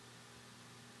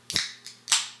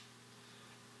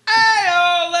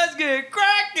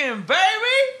chicken,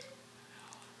 baby.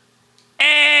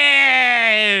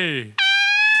 Hey!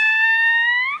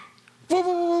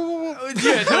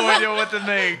 Yeah, no idea what to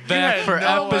make. Back for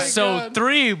no episode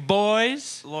 3,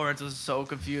 boys. Lawrence was so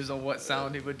confused on what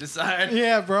sound he would decide.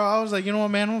 Yeah, bro. I was like, you know what,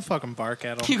 man? I'm gonna fucking bark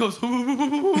at him. He goes, My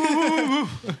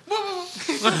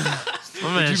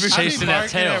man's I be chasing that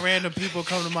barking at tail. random people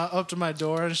come to up to my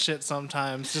door and shit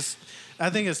sometimes. Just, I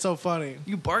think it's so funny.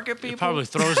 you bark at people? It probably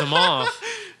throws him off.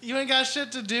 You ain't got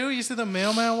shit to do. You see the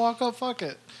mailman walk up, fuck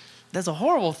it. That's a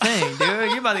horrible thing,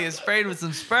 dude. You about to get sprayed with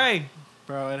some spray.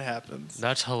 Bro, it happens.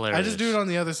 That's hilarious. I just do it on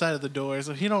the other side of the door,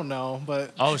 so he don't know.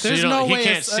 But Oh, so there's you don't- no he way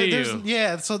can't it's- see there's- you.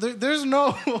 Yeah, so there's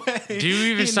no way. Do you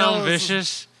even he sound knows.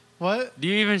 vicious? What? Do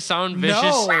you even sound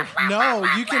vicious? No,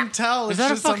 you can tell. Is It's that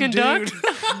a just some fucking dude.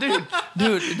 duck?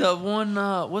 Dude, the one,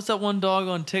 what's that one dog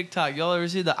on TikTok? Y'all ever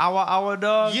see the Awa Awa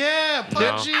dog? Yeah,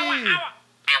 Pudgy. Dude,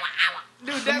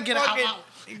 Let me that get it. fucking...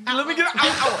 Ow, Let me get it.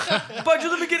 Ow, ow. Budgie,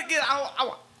 let me get it. Ow,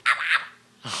 ow.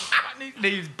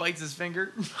 He bites his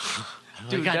finger.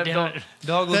 Dude, God that damn it.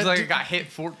 dog looks That like dude- it got hit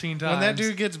 14 times. When that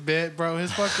dude gets bit, bro,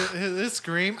 his fucking his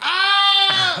scream.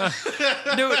 Ah!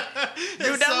 Dude,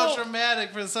 It's that so little...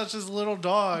 dramatic for such a little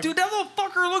dog. Dude, that little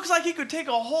fucker looks like he could take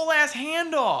a whole ass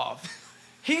hand off.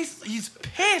 He's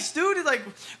pissed, dude. He's like,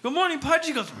 "Good morning, Pudgy."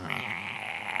 He goes,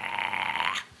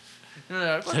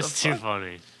 "What the That's too fuck?"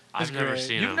 funny. I've never great.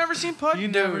 seen You've him. never seen Pudgy? You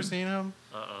Dude. never seen him,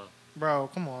 Uh-uh. bro?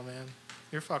 Come on, man.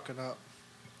 You're fucking up.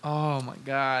 Oh my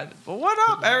god. But what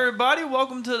up, everybody?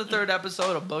 Welcome to the 3rd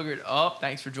episode of Boogered Up.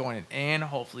 Thanks for joining in.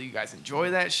 Hopefully you guys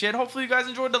enjoy that shit. Hopefully you guys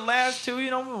enjoyed the last 2.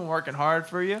 You know, we've been working hard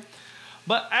for you.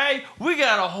 But hey, we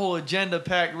got a whole agenda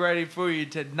packed ready for you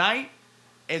tonight.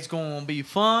 It's gonna be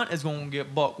fun. It's gonna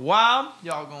get buck wild.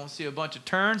 Y'all gonna see a bunch of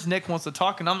turns. Nick wants to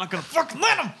talk and I'm not gonna fucking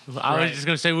let him. I was Right. just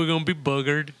going to say we're going to be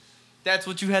boogered. That's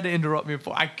what you had to interrupt me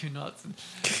for. I cannot.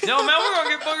 Yo, man, we're gonna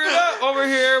get boogered up over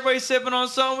here. Everybody sipping on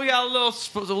something. We got a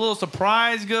little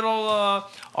surprise. Good old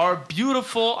our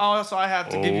beautiful. Also, I have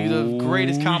to give you the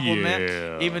greatest compliment,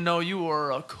 yeah. even though you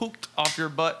were cooked off your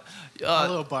butt. A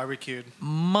little barbecued.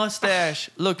 Mustache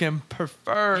looking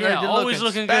preferred. Yeah, always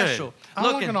looking good. special. I'm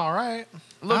looking all right.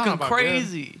 I don't know Looking about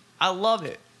crazy. I love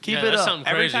it. Keep Yeah, it that's up. something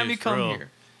Every crazy, time you for come real. here,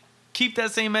 keep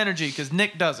that same energy because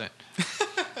Nick doesn't.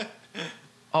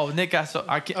 Oh, Nick got so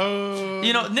I can't. Oh,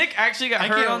 You know, Nick actually got I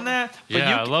hurt can't- on that. But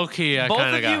Yeah, you, low key, I both kind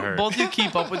of of got you, hurt. both of you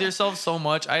keep up with yourself so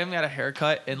much. I haven't got a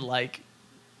haircut in like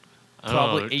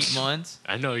probably Oh, 8 months.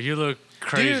 I know, you look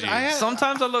crazy. Dude, I had,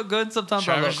 Sometimes I look good. Sometimes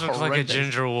Travis I look looks like a horrendous.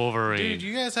 ginger Wolverine. dude,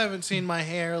 you guys haven't seen my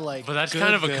hair like. But that's good,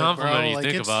 kind of a good, compliment bro. when you Like,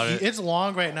 think it's, about it. It's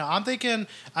long right now. I'm thinking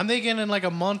in like a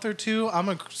month or 2, I'm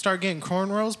gonna start getting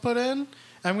cornrows put in.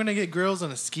 I'm gonna get grills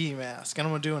and a ski mask, and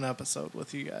I'm gonna do an episode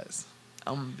with you guys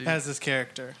Dude, as this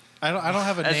character. I don't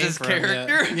have a as name this for him yet.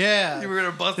 character. Yeah. You were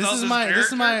gonna bust This out is this my.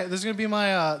 character? This is gonna be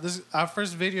my. This is our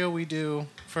first video we do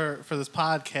for this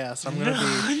podcast. I'm gonna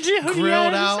be Dude,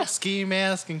 grilled yes. out, ski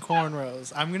mask, and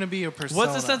cornrows. I'm gonna be a persona.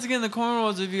 What's the sense of getting the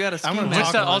cornrows if you got a ski I'm gonna mask? What's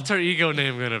talk that about- alter ego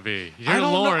name going to be? I You're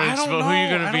don't Lawrence, know, but who are you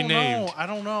going to be I don't named? know. I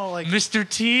don't know. Like, Mr.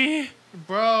 T?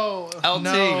 bro, LT.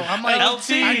 no. I'm like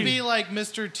LT. I'd be like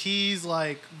Mr. T's,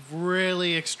 like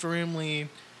really extremely.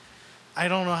 I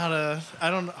don't know how to. I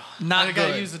don't know. Not I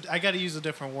gotta good. use. I gotta use a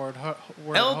different word. Hold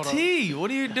on. LT,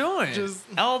 what are you doing? Just-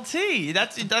 LT,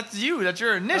 that's you. That's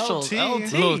your initials. LT.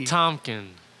 LT. Lil Tompkin.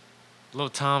 Lil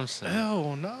Thompson.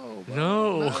 Oh no. Bro.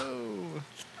 No. No.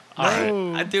 All right.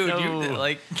 No. Dude, No. you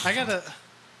like. I gotta.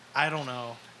 I don't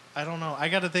know. I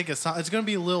gotta think of something. It's gonna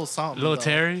be Lil something. Lil though.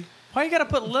 Terry? Why you gotta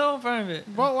put Lil in front of it?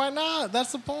 Well, why not?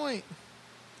 That's the point.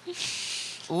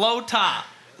 Low top.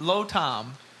 Low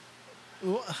Tom.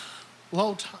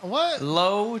 What?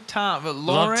 Low Tom. Love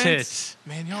Lawrence. tits.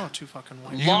 Man, y'all are too fucking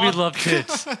white. You can be love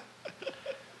tits.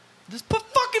 Just put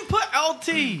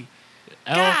LT.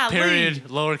 L Golly. period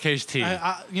lowercase t.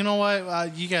 You know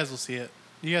what? You guys will see it.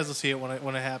 You guys will see it when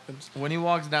it happens. When he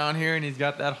walks down here and he's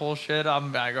got that whole shit,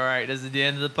 I'm like, all right, this is the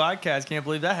end of the podcast. Can't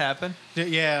believe that happened.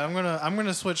 Yeah, I'm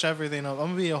gonna switch everything up. I'm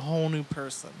gonna be a whole new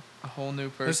person. A whole new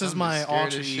person. This is I'm my just scared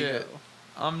alter as ego. shit.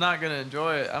 I'm not gonna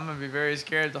enjoy it. I'm gonna be very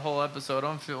scared the whole episode.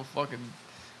 I'm gonna feel fucking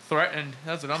threatened.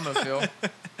 That's what I'm gonna feel.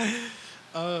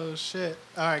 Oh shit!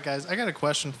 All right, guys, I got a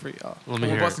question for y'all. Let me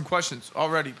We're hear busting it. questions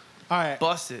already. All right,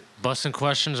 Bust it. Busting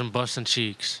questions and busting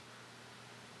cheeks.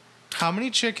 how many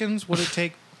chickens would it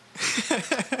take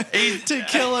to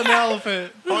kill an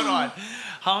elephant? Hold on.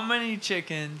 How many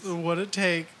chickens? Would it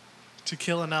take to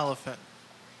kill an elephant?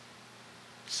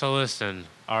 So listen.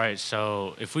 All right,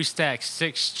 so if we stack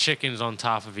 6 chickens on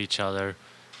top of each other,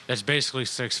 that's basically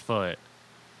 6 foot.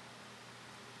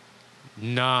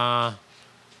 Nah.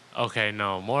 Okay,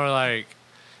 no. More like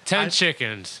 10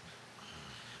 chickens.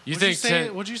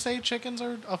 Would you say chickens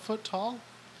are a foot tall?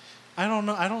 I don't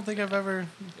know. I don't think I've ever.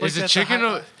 Is a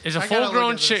chicken is a full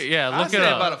grown chicken? Yeah, look I'd it say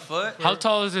up. about a foot. How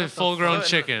tall is a full grown foot?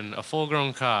 chicken? A full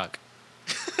grown cock.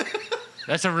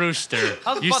 That's a rooster.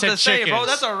 I was You about said to say, chickens. bro,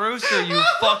 that's a rooster, you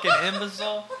fucking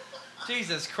imbecile.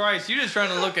 Jesus Christ, you just trying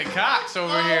to look at cocks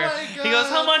over here. my He goes,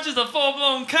 how much is a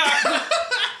full-blown cock?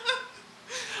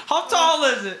 How tall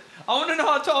is it? I want to know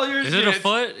how tall yours is. Is it a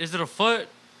foot? Is it a foot?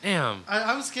 Damn.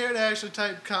 I'm scared to actually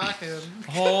type cock in.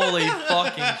 Holy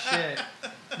fucking shit.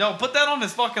 No, put that on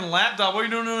this fucking laptop. What are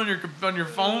you doing on your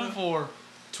phone for?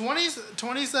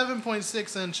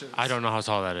 27.6 inches. I don't know how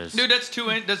tall that is. Dude, that's 2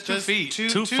 feet. 2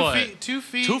 foot. feet. 2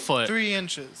 feet. 2 foot. 3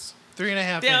 inches.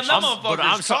 3.5 Damn, inches. that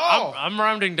motherfucker's tall. I'm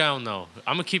rounding down though.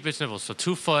 I'm gonna keep it simple. So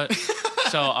 2 foot.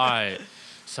 So all right.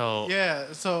 So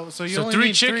Yeah. So you so only three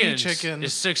need chickens 3 chickens.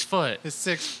 is 6 foot. It's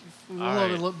 6. A right.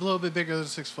 little bit bigger than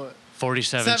 6 foot.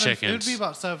 47 It would chickens. be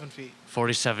about 7 feet.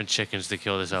 47 chickens to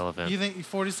kill this elephant. You think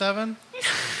 47?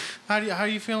 How are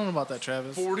you feeling about that,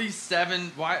 Travis?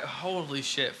 47. Why? Holy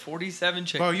shit. 47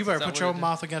 chickens. Bro, you better Is that put what your it is?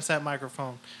 mouth against that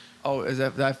microphone. Oh, is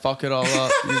that? Did I fuck it all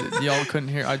up? Y'all couldn't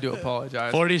hear. I do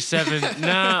apologize. 47.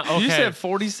 Nah. Okay. You said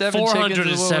 47 chickens.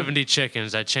 470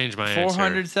 chickens. I changed my answer.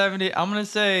 470. I'm gonna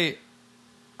say.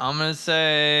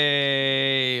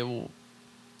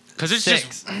 Because it's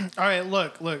 6. just All right,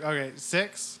 look. Okay,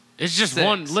 6. it's just 6.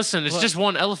 one. Listen, it's Look. just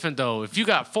one elephant though. If you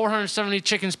got 470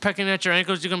 chickens pecking at your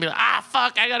ankles, you're gonna be like,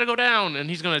 fuck, I gotta go down, and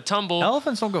he's gonna tumble.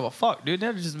 Elephants don't give a fuck, dude.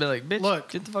 They'll just be like, bitch, Look.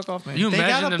 get the fuck off me. You They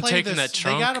imagine gotta them play taking this. that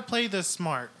trunk? They gotta play this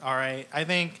smart. All right, I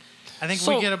think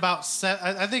So- we get about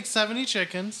I think 70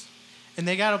 chickens, and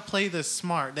they gotta play this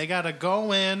smart. They gotta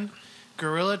go in,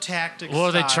 guerrilla tactics. Well,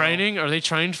 are they style. training? Are they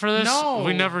trained for this? No.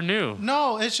 We never knew.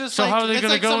 No, it's just So like how are they it's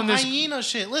gonna like go some in this- hyena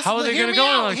shit. Listen, How are they hear gonna me go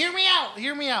in out. like- Hear me out.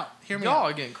 Hear me out. Hear me Y'all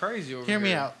out. are getting crazy over Hear here.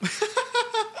 me out.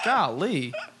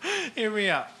 Golly. Hear me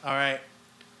out. All right.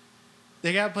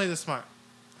 They gotta play this smart.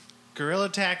 Guerrilla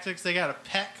tactics. They gotta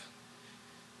peck,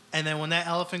 and then when that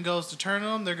elephant goes to turn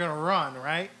on them, they're gonna run,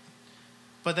 right?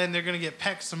 But then they're gonna get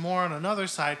pecked some more on another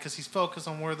side because he's focused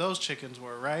on where those chickens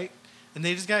were, right? And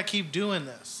they just gotta keep doing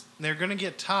this. They're gonna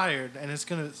get tired, and it's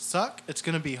gonna suck. It's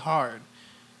gonna be hard,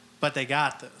 but they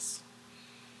got this.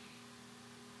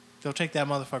 They'll take that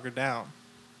motherfucker down.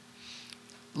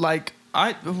 Like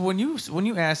when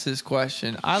you asked this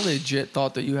question, I legit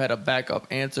thought that you had a backup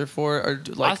answer for it,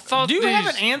 or like, I thought do you have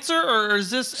an these- answer, or is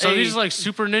this? So these are like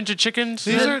super ninja chickens?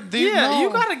 These are You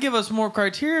gotta give us more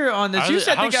criteria on this. Are You they-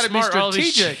 said they how gotta be smart are all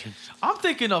these strategic. chickens? I'm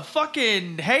thinking of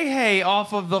fucking Hey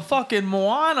off of the fucking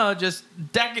Moana. Do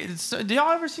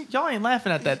y'all ever see? Y'all ain't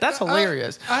laughing at that. That's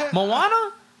hilarious.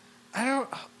 Moana? I don't.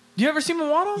 You ever seen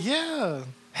Moana? Yeah.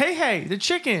 Hey, the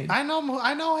chicken. I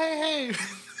know. Hey.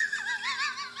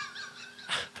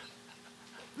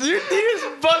 He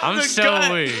just busted I'm the so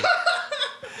gut. weak.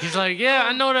 He's like, yeah,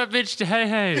 I know that bitch.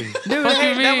 Hey. Dude, What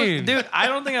hey, do you mean? dude, I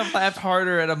don't think I've laughed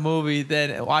harder at a movie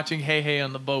than watching Hey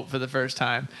on the boat for the first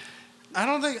time. I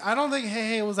don't think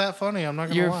Hey was that funny. I'm not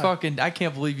gonna You're lie. fucking. I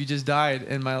can't believe you just died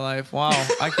in my life. Wow,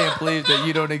 I can't believe that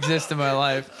you don't exist in my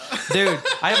life, dude.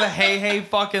 I have a Hey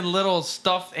fucking little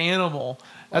stuffed animal.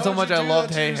 That's how Why would much you I do loved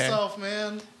that to Hey. yourself,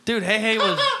 man. Dude, Hey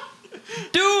was.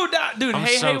 Dude, I'm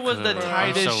Hey so was the good. I'm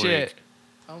tightest so shit. weak.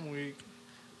 I'm weak.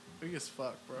 Weak as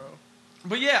fuck, bro.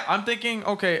 But yeah, I'm thinking.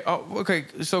 Okay.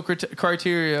 So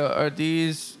criteria are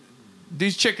these.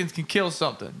 These chickens can kill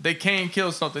something. They can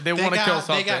kill something. They want to kill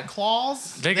something. They got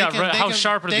claws. How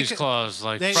sharp are these claws?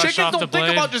 Like fresh Chickens off the don't think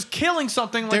blade? about just killing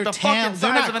something like They're the fucking they're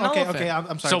size not, of an okay, elephant. okay,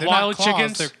 I'm sorry. So they're wild not claws,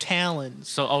 chickens? They're talons.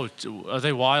 So, are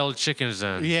they wild chickens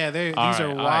then? Yeah, these All are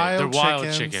right, wild They're wild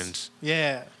chickens. chickens.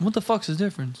 Yeah. What the fuck's the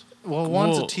difference? Well,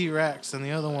 one's Whoa. a T-Rex and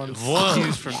the other one's Whoa.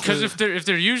 used for Because food. if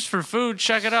they're used for food,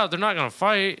 check it out. They're not gonna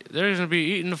fight. They're gonna be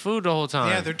eating the food the whole time.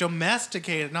 Yeah, they're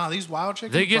domesticated. No, these wild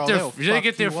chickens. They get bro, their they'll fuck food.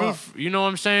 you up. You know what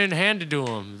I'm saying? Handed to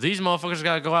them. These motherfuckers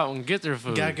gotta go out and get their food.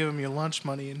 You gotta give them your lunch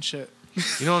money and shit.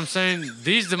 You know what I'm saying?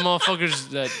 These the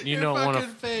motherfuckers that you Your don't want fucking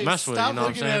face. to mess with. Stop You know what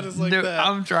I'm looking at saying? us like Dude, that.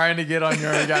 I'm trying to get on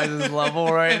your guys'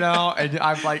 level right now, and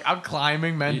I'm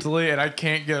climbing mentally, and I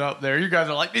can't get up there. You guys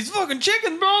are like these fucking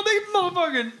chickens, bro.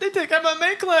 They take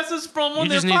MMA classes from when You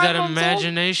they're just need 5 that months old.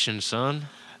 imagination, son.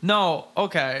 No,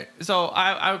 okay. So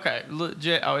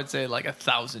legit, I would say like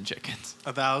 1,000 chickens.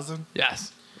 1,000.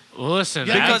 Yes, Well, listen.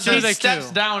 Yeah, because after he they steps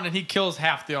too. down and he kills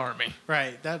half the army.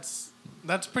 Right. That's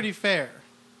pretty fair.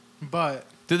 But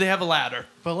Do they have a ladder?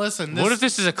 listen. What if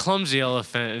this is a clumsy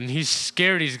elephant and he's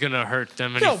scared he's gonna hurt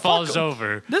them and Yo, he fuck falls him.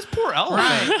 over? This poor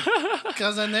elephant.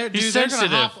 Because then they're He's they're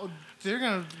sensitive. gonna hop. They're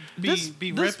gonna This-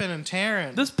 be this- ripping and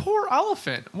tearing. This poor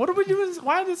elephant. What are we doing?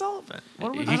 Why this elephant? What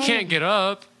are we He can't get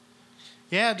up.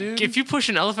 Yeah, dude. If you push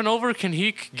an elephant over, can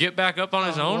he get back up on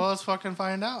his own? Well, let's fucking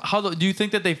find out. Do you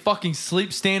think that they fucking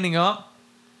sleep standing up?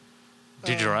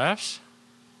 Do giraffes?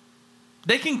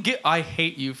 They can get. I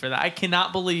hate you for that. I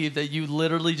cannot believe that you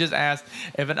literally just asked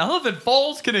if an elephant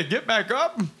falls, can it get back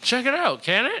up? Check it out,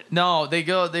 can it? No, they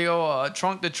go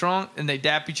trunk to trunk and they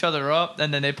dap each other up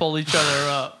and then they pull each other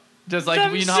up. Just like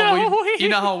That's you so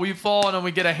know how we fall and then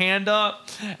we get a hand up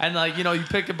and like you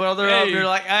pick a brother up and you're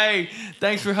like, hey,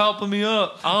 thanks for helping me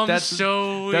up. That's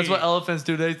what elephants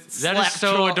do. They that slap is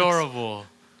so trunks. adorable.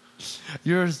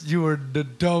 You are the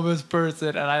dumbest person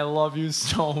and I love you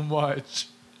so much.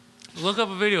 Look up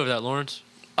a video of that, Lawrence.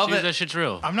 See if that shit's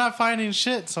real. I'm not finding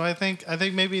shit, so I think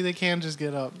maybe they can just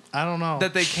get up. I don't know.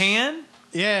 That they can?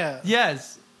 Yeah.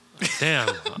 Yes. Damn.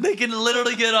 They can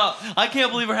literally get up. I can't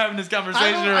believe we're having this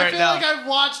conversation I feel now. like I've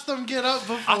watched them get up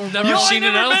before. I've never seen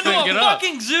an elephant been to get a up.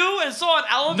 fucking zoo and saw an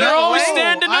elephant. They're always away?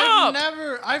 standing up.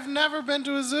 I've never been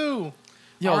to a zoo.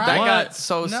 Yo, All that right. got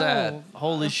so No. sad.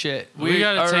 Holy shit. We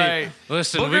gotta all take. right.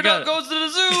 Listen, Boogered we got. up goes to the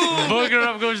zoo. Boogered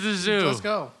up goes to the zoo. Let's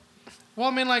go. Well,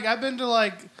 I mean, like I've been to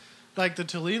like the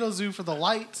Toledo Zoo for the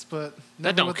lights, but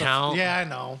never don't with count. Yeah, I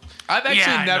know. I've actually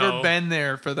I never know. been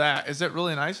there for that. Is it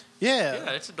really nice? Yeah. Yeah,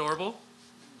 it's adorable.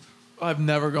 I've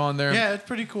never gone there. Yeah, it's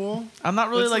pretty cool. I'm not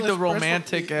really like the It's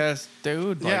romantic ass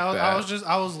dude. Yeah, like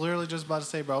I was literally just about to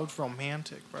say, bro, it's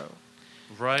romantic, bro.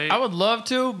 Right. I would love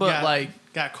to, but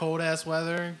got cold ass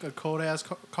weather, a cold ass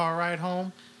car ride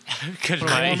home, Because put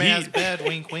a my warm ass heat. bed,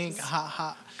 wink wink, hot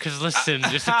hot. Because listen,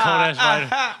 just a cold ass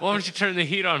ride. Why don't you turn the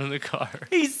heat on in the car?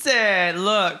 he said,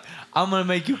 "Look, I'm gonna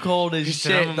make you cold as He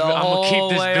shit said, the I'm whole gonna keep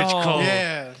this way bitch home." cold.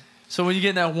 Yeah, So when you get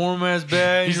in that warm ass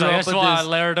bed, He's you're like, up that's with why I this.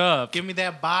 layered up. give me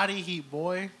that body heat,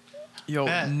 boy. Yo,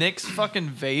 Bet. Nick's fucking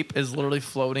vape is literally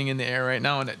floating in the air right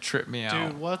now, and it tripped me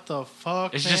out. Dude, what the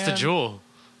fuck? It's just a man? jewel.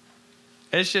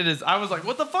 That shit is. I was like,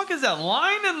 what the fuck is that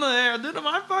line in the air? Dude, am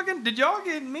I fucking? Did y'all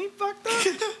get me fucked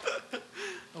up?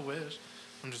 I wish.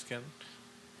 I'm just kidding.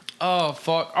 Oh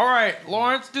fuck! All right,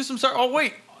 Lawrence, do some. Oh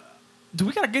wait, do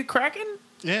we gotta get cracking?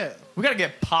 Yeah. We gotta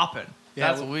get popping. Yeah,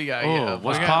 That's what we got. Oh, Yeah.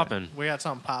 what's We got- popping? We got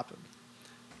something popping.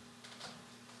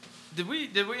 Did we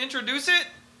introduce it?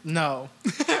 No.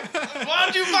 Why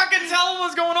don't you fucking tell them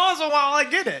what's going on so while I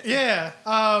get it? Yeah.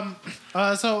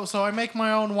 So I make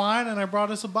my own wine, and I brought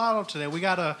us a bottle today. We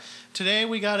got a.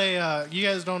 You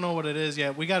guys don't know what it is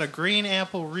yet. We got a green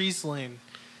apple Riesling.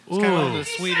 It's kind of Ooh. the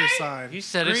sweeter side. He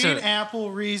said green it's a.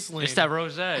 apple Riesling. It's that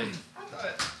rosé.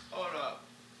 Hold up.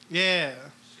 Yeah.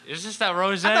 Is this that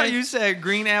rosé? I thought you said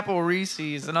green apple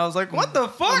Reese's, and I was like, what the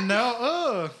fuck? No.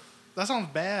 Ugh. That sounds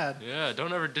bad. Yeah,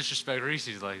 don't ever disrespect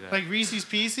Reese's like that. Like Reese's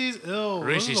Pieces. Ew. those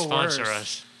Reese's are the sponsor worst.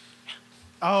 us.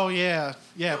 Oh yeah.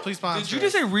 Yeah. Please sponsor. Did you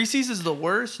just us. say Reese's is the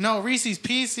worst? No, Reese's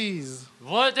Pieces.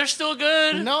 What? They're still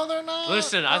good? No, they're not.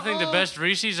 Listen, I think the Uh-uh. best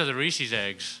Reese's are the Reese's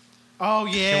eggs. Oh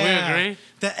yeah. Can we agree?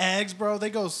 The eggs, bro, they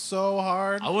go so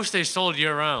hard. I wish they sold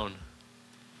year round.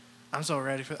 I'm so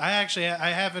ready for. I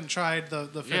haven't tried the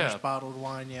finished Yeah. bottled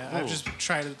wine yet. I've Ooh. just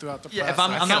tried it throughout the Yeah, process. if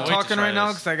I'm can't not wait to talking try right now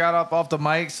this. because I got up off the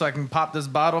mic so I can pop this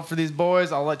bottle for these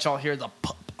boys. I'll let y'all hear the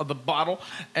pop of the bottle,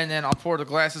 and then I'll pour the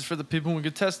glasses for the people who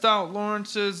can test out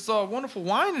Lawrence's wonderful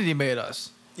wine that he made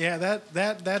us. Yeah,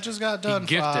 that just got done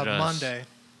gifted us. Monday.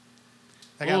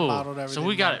 I got Ooh, bottled everything. so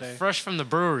we got Monday. it fresh from the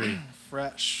brewery.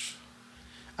 Fresh.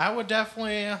 I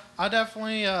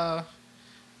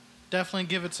definitely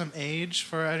give it some age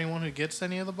for anyone who gets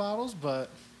any of the bottles, but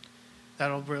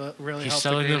that'll really He's help.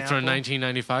 selling the them for green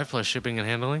apple. $19.95 plus shipping and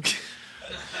handling.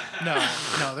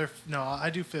 No, I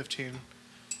do 15.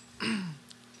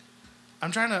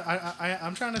 I'm trying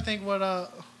to think what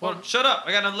Well, shut up!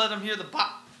 I gotta let them hear the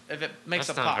pop. If it makes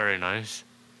That's a not pop. very nice.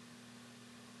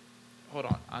 Hold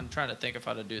on, I'm trying to think of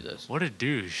how to do this. What a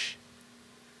douche.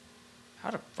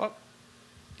 How the fuck?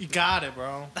 you got it,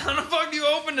 bro. How the fuck do you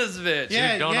open this bitch?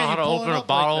 Yeah, You don't yeah, know how you to pull it open a up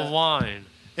bottle like of that. wine.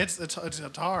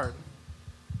 It's hard.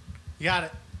 You got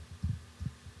it.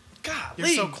 God, You're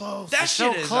so close. That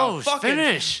You're shit so is close. a fucking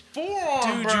Finish. forearm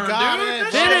Dude, you burn, got dude.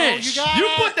 it. That Finish. shit- You got You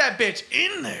it. put that bitch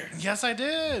in there. Yes, I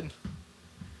did.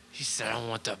 He said, I don't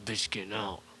want that bitch getting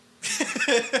out.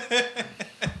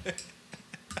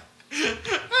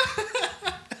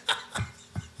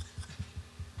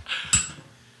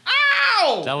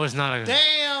 Ow! That was not a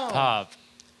Damn. pop.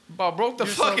 Bro, broke the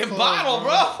You're so fucking close, bottle,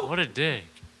 bro. bro. What a dick.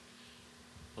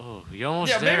 Oh, you're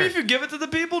almost Yeah, there. maybe if you give it to the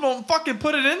people, don't fucking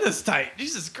put it in this tight.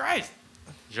 Jesus Christ.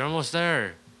 You're almost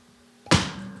there.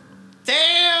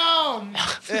 Damn.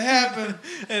 It happened.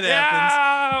 It happens.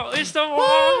 Yeah, it's the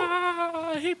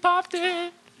one. He popped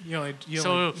it.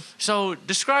 So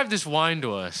describe this wine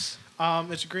to us.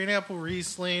 It's a green apple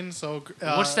Riesling. So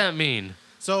What's that mean?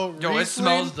 So Yo, it Riesling-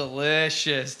 smells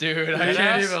delicious, dude. I It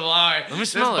can't does? even lie. Let me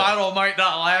smell it. This bottle might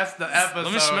not last the episode.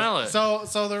 Let me smell it.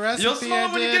 So the recipe You'll smell I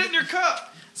it when you did- get it in your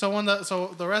cup. So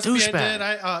the recipe Douchebag.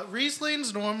 I did,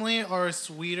 Rieslings normally are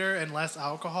sweeter and less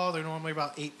alcohol. They're normally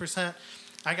about 8%.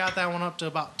 I got that one up to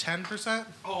about 10%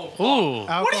 Oh, fuck. Ooh.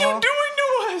 alcohol. What are you doing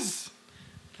to us?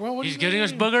 Well, what do He's you getting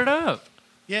us mean? boogered up.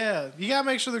 Yeah, you gotta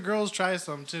make sure the girls try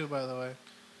some too. By the way,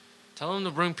 Tell him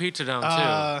to bring pizza down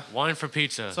Uh, too. Wine for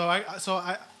pizza. so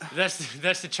I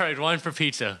That's the trade. Wine for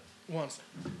pizza. one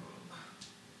second.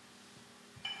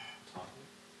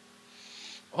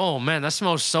 Oh man, that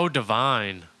smells so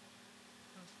divine.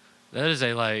 That is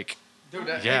a like. Dude,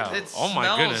 Yeah. it Oh my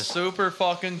smells goodness. super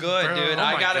fucking good, Bro, dude. oh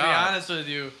I my gotta be God. honest with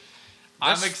you.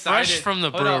 That's I'm excited. fresh from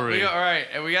the Hold up, brewery. all right,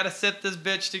 and we gotta sip this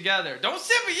bitch together. Don't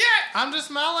sip it yet. I'm just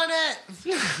smelling it.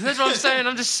 That's what I'm saying.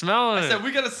 I'm just smelling I it. said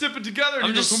we gotta sip it together. and I'm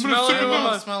he goes, just gonna smelling sip it with I'm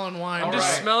my- smelling wine. I'm All just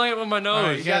right. smelling it with my nose. All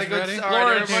right, You gotta guys go. ready? All right,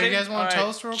 Lauren, everybody. you guys want All to right.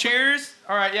 toast real quick? Cheers.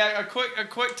 All right, yeah, a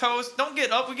quick toast. Don't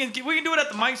get up. We can do it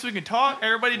at the mic so we can talk.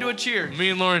 Everybody do a cheer. Me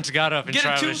and Lawrence got up and Get a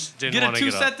Travis didn't want to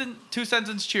get up. two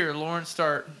sentence cheer. Lawrence,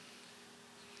 start.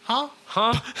 Huh?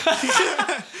 Huh?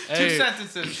 Two Hey,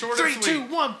 sentences, short 3, and 2, sweet.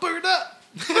 1, bird up.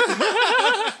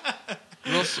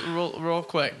 Real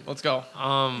quick. Let's go.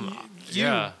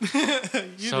 yeah. You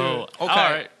So, do it. all Okay.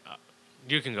 right.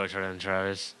 You can go try then,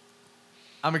 Travis.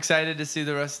 I'm excited to see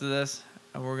the rest of this,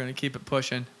 and we're gonna keep it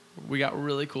pushing. We got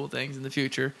really cool things in the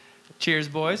future. Cheers,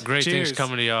 boys. Great Cheers. things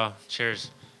coming to y'all.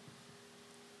 Cheers.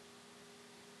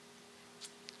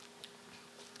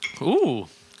 Ooh.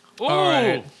 Ooh.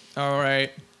 All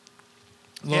right.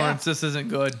 Lawrence, this isn't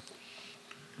good.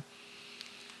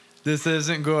 This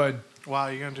isn't good. Wow,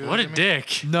 you're gonna do What that a to me?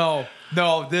 dick.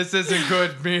 No, this isn't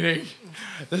good. Meaning,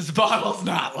 this bottle's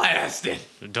not lasting.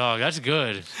 Dog, that's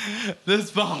good.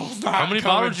 This bottle's not. How many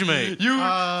coming. bottles you make? You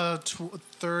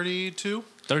 32.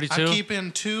 32? I'm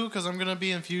keeping 2 because I'm gonna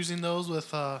be infusing those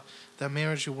with the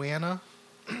marijuana.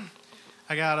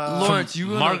 I got Lawrence, you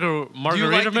gonna, do you margarita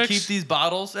like mix? to keep these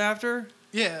bottles after?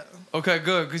 yeah. Okay,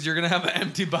 good, because you're gonna have an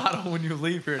empty bottle when you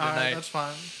leave here All right, tonight. that's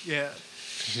fine. Yeah.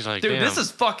 He's like, Dude, damn. this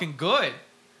is fucking good.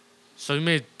 So you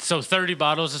made 30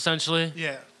 bottles essentially?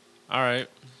 Yeah. All right.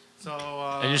 So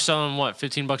And you're selling what,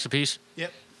 $15 a piece?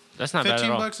 yep. That's not bad 15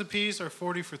 at all. bucks a piece or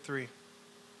 40 for 3.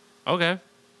 Okay.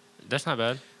 That's not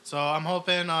bad. So I'm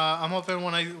hoping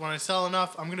when I sell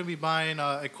enough, I'm gonna be buying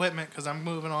equipment because I'm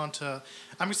moving on to.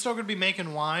 I'm still gonna be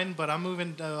making wine, but I'm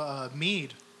moving to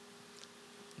mead,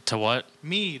 To what?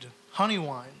 honey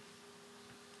wine,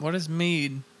 What is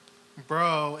mead?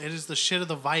 bro. It is the shit of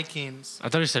the Vikings. I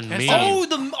thought you said It's- mead.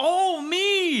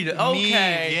 Mead. Okay. Mead,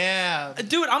 yeah.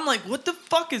 Dude, I'm like, what the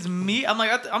fuck is meat? I'm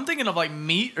like, I'm thinking of like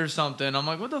meat or something. I'm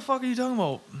like, what the fuck are you talking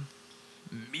about?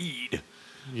 Mead.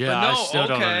 Yeah, But I no, still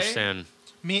don't okay. understand.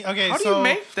 Okay. How do so you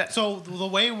make that? So the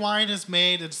way wine is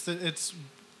made, it's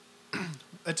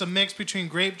a mix between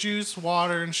grape juice,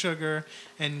 water, and sugar,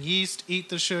 and yeast eat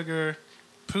the sugar,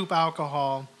 poop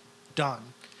alcohol, done.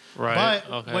 Right.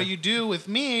 But okay. what you do with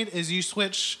mead is you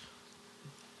switch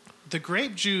the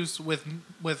grape juice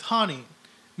with honey,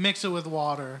 mix it with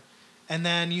water, and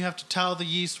then you have to tell the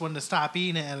yeast when to stop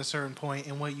eating it at a certain point.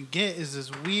 And what you get is this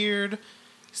weird,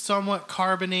 somewhat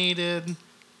carbonated,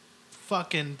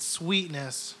 fucking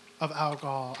sweetness of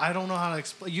alcohol. I don't know how to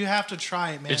explain. You have to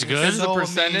try it, man. It's good? Is the so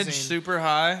percentage amazing. super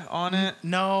high on it?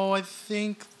 No, I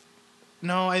think.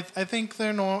 No, I think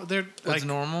they're normal. They're It's like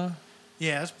normal.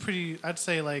 yeah, it's pretty. I'd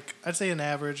say an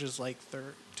average is like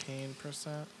 13%.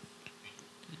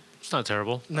 It's not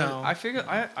terrible. No, I figured.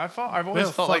 I've always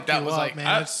It'll felt like fuck that you was up, like.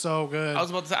 man. It's so good. I was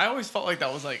about to say. I always felt like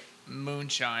that was like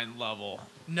moonshine level,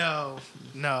 No.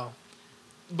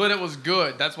 but it was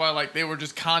good. That's why like they were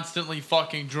just constantly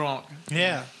fucking drunk.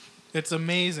 Yeah, it's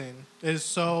amazing. It's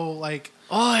so like.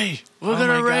 Oi, we're oh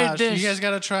gonna my raid gosh, this. You guys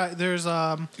gotta try. There's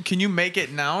Can you make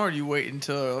it now, or do you wait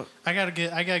until? I gotta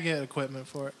get equipment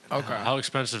for it. Okay, How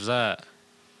expensive is that?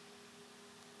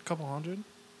 A couple hundred.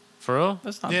 For real?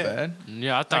 that's not Yeah. bad.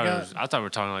 Yeah, I thought got- I thought we were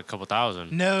talking like a couple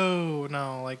thousand. No,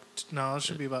 it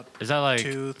should be about. Is that like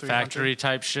 200-300? factory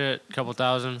type shit? Couple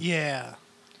thousand? Yeah.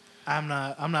 I'm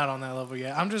not on that level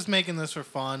yet. I'm just making this for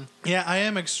fun. Yeah, I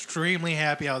am extremely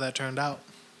happy how that turned out.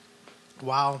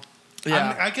 Wow.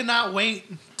 Yeah. I cannot wait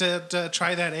to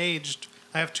try that aged.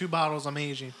 I have 2 bottles I'm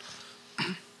aging.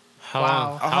 How Wow.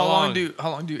 long? How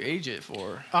long do you age it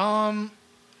for?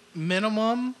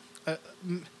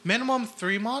 Minimum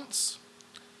 3 months.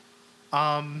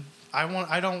 I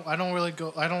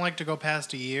don't like to go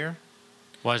past a year.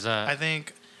 Why is that? I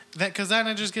think that because then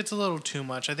it just gets a little too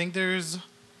much. I think there's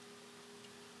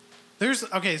There's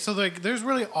there's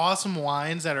really awesome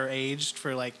wines that are aged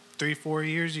for like 3-4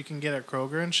 years. You can get at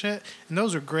Kroger and shit, and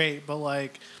those are great. But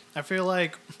like, I feel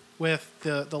like with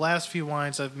the last few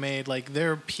wines I've made, like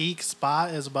their peak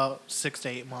spot is about 6 to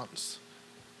 8 months.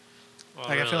 Oh, Like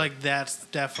really? I feel like that's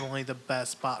definitely the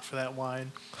best spot for that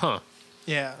wine. Huh.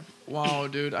 Yeah. Wow,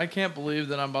 dude, I can't believe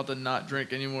that I'm about to not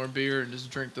drink any more beer and just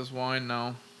drink this wine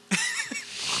now.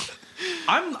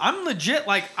 I'm legit,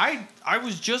 like, I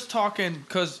was just talking,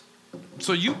 because,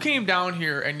 so you came down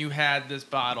here and you had this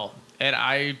bottle, and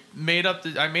I made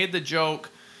the joke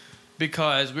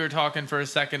because we were talking for a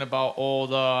second about all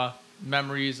the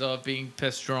memories of being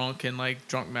pissed drunk and, like,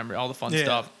 drunk memory, all the fun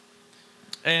stuff.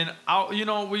 And,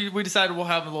 we decided we'll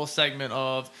have a little segment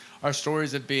of our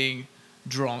stories of being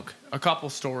drunk. A couple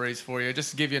stories for you,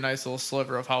 just to give you a nice little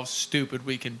sliver of how stupid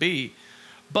we can be.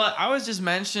 But I was just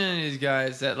mentioning to these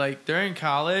guys that, like, during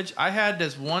college, I had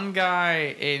this one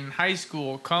guy in high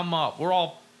school come up. We're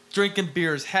all drinking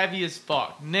beers, heavy as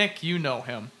fuck. Nick, you know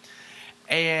him.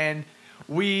 And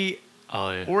we're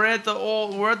at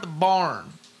the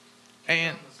barn.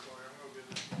 And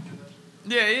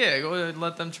yeah, go ahead,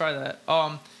 let them try that.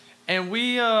 And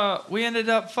we ended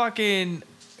up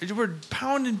we're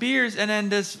pounding beers, and then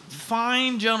this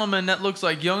fine gentleman that looks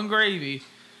like young gravy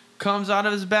comes out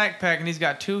of his backpack, and he's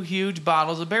got 2 huge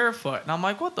bottles of Barefoot. And I'm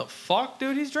like, what the fuck,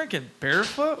 dude? He's drinking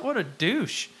Barefoot? What a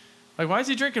douche. Like, why is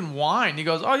he drinking wine? He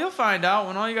goes, oh, you'll find out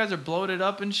when all you guys are bloated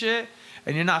up and shit,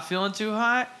 and you're not feeling too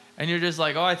hot, and you're just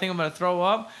like, oh, I think I'm going to throw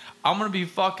up. I'm going to be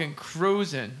fucking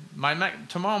cruising.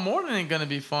 Tomorrow morning ain't going to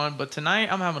be fun, but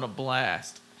tonight I'm having a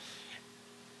blast.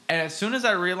 And as soon as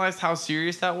I realized how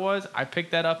serious that was, I picked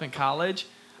that up in college.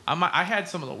 I had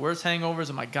some of the worst hangovers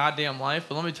of my goddamn life,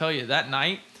 but let me tell you, that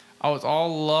night, I was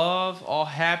all love, all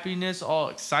happiness, all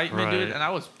excitement, dude, and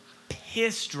I was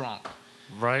pissed drunk.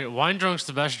 Right. Wine drunk's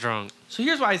the best drunk. So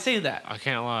here's why I say that. I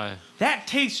can't lie. That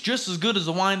tastes just as good as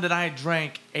the wine that I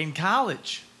drank in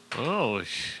college. Oh,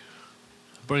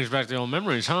 brings back the old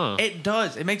memories, huh? It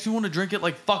does. It makes me want to drink it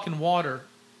like fucking water.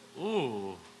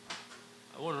 Ooh.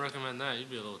 I wouldn't recommend that.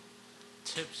 You'd be a little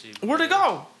tipsy. Where'd it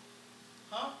go?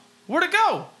 Huh? Where'd it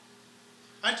go?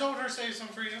 I told her to save some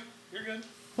for you. You're good.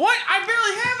 What? I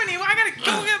barely have any. I gotta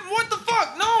go get. What the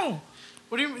fuck? No.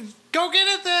 What do you mean? Go get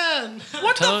it then.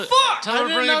 What the fuck? Tell her I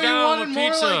to bring didn't know it you down wanted with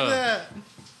more pizza. like that.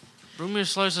 Bring me a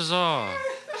slice of Zaw.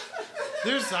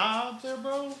 There's Zaw up there,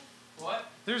 bro. What?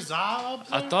 There's Zaw up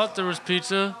there. I thought there was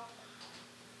pizza.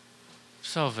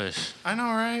 Selfish. I know,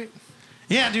 right?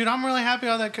 Yeah, dude, I'm really happy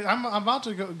on that. I'm about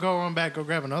to go run back, go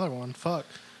grab another one. Fuck.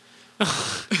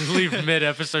 Leave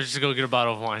mid-episode just to go get a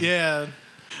bottle of wine. Yeah.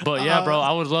 But yeah, bro,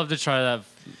 I would love to try that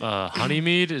honey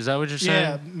mead. Is that what you're saying?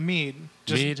 Yeah, mead.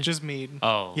 Mead? Just mead.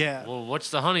 Oh. Yeah. Well, what's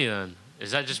the honey then?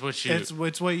 Is that just what you... It's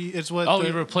what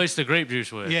you replace the grape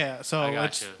juice with. Yeah, so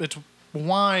it's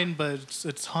wine, but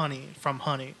it's honey from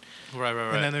honey. Right.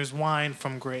 And then there's wine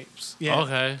from grapes. Yeah.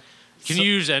 Okay. You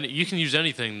can use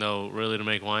anything though, really, to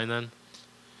make wine then?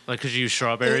 Like, could you use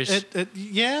strawberries?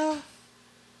 Yeah.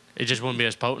 It just wouldn't be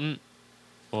as potent?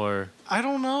 Or... I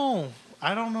don't know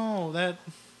that.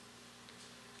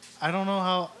 I don't know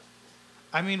how.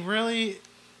 I mean, really,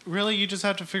 you just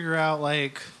have to figure out,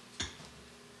 like,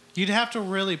 you'd have to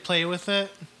really play with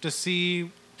it to see,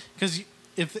 because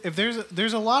if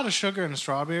there's a lot of sugar in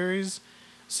strawberries,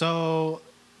 so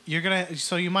you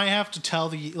might have to tell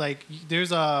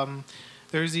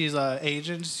there's these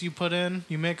agents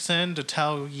you mix in to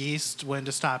tell yeast when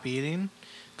to stop eating,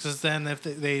 because then if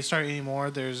they start eating more,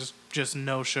 there's just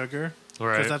no sugar,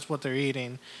 because that's what they're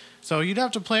eating. So you'd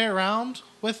have to play around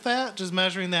with that, just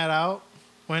measuring that out,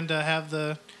 when to have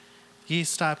the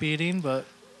yeast stop eating. But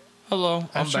hello,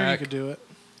 I'm sure back. you could do it.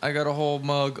 I got a whole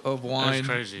mug of wine. That's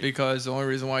crazy. Because the only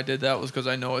reason why I did that was because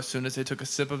I know as soon as they took a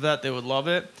sip of that, they would love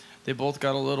it. They both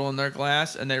got a little in their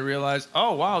glass, and they realized,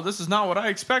 oh, wow, this is not what I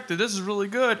expected. This is really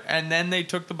good. And then they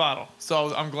took the bottle.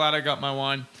 So I'm glad I got my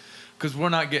wine, because we're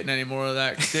not getting any more of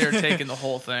that, because they're taking the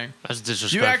whole thing. That's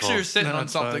disrespectful. You actually are sitting No, on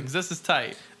it's something, fine. because this is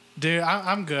tight. Dude,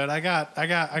 I'm good. I got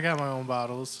my own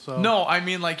bottles. So No, I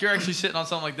mean, like, you're actually sitting on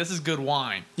something like, this is good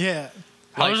wine. Yeah.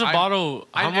 How Like, does a bottle?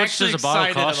 How I'm much does actually a bottle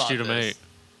excited cost about you to this. make?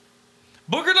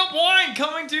 Boogered Up Wine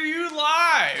coming to you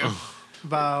live.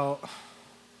 About.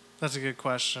 That's a good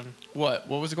question. What?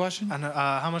 What was the question? And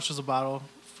how much does a bottle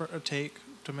take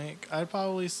to make? I'd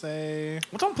probably say.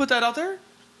 Well, don't put that out there.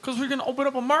 Because we're going to open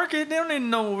up a market. They don't even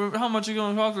know how much it's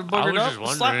going to cost for Boogered was just Up.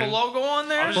 Slap a wondering. logo on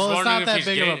there. I was Well, it's wondering not if that he's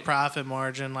big of a getting- profit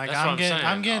margin. Like That's what I'm saying.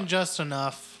 I'm getting just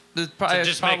enough. It's To probably,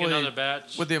 just make another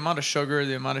batch? with the amount of sugar,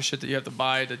 the amount of shit that you have to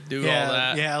buy to do all Yeah,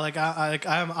 that. yeah. Like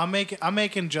I'm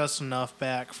making just enough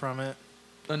back from it.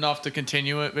 enough to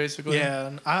continue it, basically. Yeah,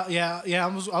 and I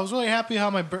was really happy how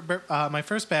my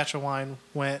first batch of wine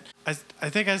went. I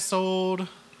think I sold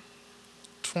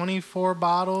 24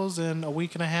 bottles in a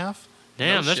week and a half.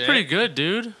 Damn, that's pretty good,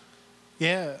 dude.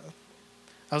 Yeah,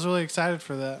 I was really excited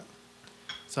for that.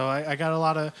 So I got a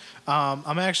lot of.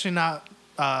 I'm actually not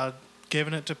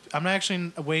giving it to. I'm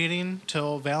actually waiting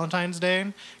till Valentine's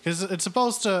Day because it's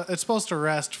supposed to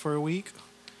rest for a week.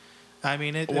 I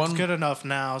mean, it's good enough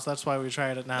now, so that's why we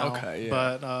tried it now. Okay,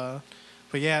 yeah.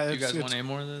 But yeah, you guys want any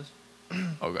more of this?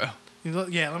 Okay.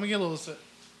 Yeah, let me get a little sip.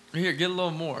 Here, get a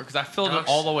little more, because I filled it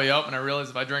all the way up, and I realized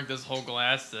if I drink this whole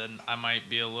glass, then I might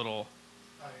be a little...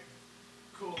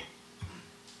 Cool.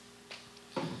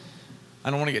 I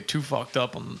don't want to get too fucked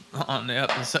up on the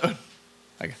episode.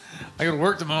 I got to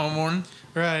work tomorrow morning.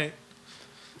 Right.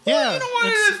 Well, Yeah. you know what?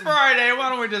 It is Friday. Why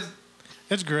don't we just...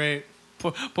 It's great.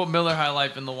 Put Miller High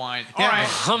Life in the wine. Yeah. All right.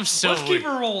 Let's keep it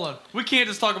rolling. We can't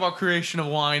just talk about creation of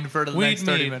wine for the next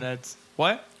 30 minutes.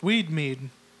 What? Weed mead.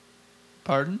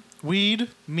 Pardon? Weed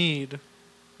mead.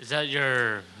 Is that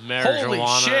your marijuana?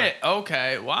 Holy shit.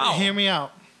 Okay. Wow. Hear me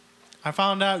out. I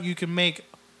found out you can make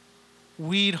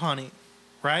weed honey,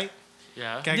 right?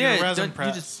 Yeah. Gotta get a resin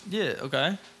press.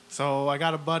 Okay. So I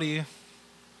got a buddy,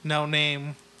 no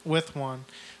name, with one.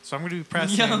 So I'm gonna be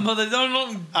pressing. Yeah, but they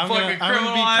don't fucking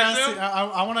criminalize pressing. him.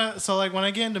 I want to. So like when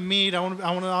I get into mead, I want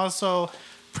to also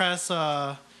press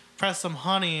some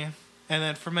honey and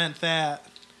then ferment that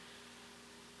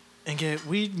and get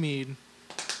weed mead.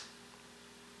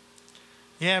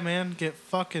 Yeah, man, get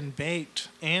fucking baked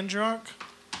and drunk.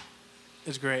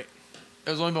 It's great.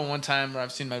 There's only been one time where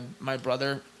I've seen my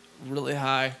brother really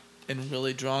high and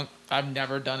really drunk. I've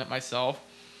never done it myself.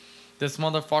 This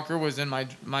motherfucker was in my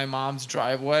mom's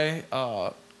driveway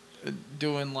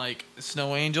doing like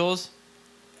snow angels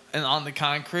and on the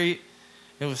concrete.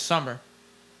 It was summer.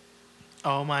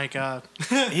 Oh my god.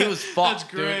 He was fucked.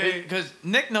 That's great. Because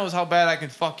Nick knows how bad I can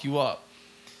fuck you up.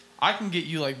 I can get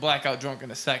you like blackout drunk in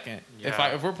a second.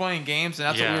 Yeah. If we're playing games and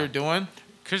that's what we were doing.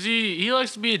 Because he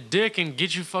likes to be a dick and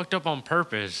get you fucked up on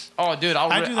purpose. Oh, dude,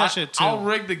 I do that shit too. I'll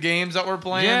rig the games that we're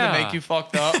playing to make you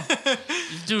fucked up.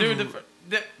 Dude,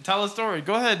 tell a story.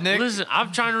 Go ahead, Nick. Listen,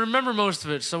 I'm trying to remember most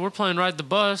of it. So we're playing Ride the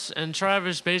Bus, and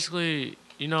Travis basically,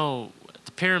 at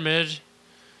the pyramid,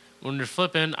 when they're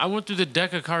flipping, I went through the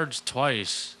deck of cards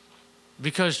twice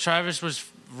because Travis was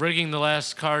rigging the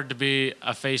last card to be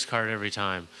a face card every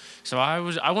time. So I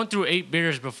went through 8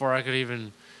 beers before I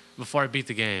beat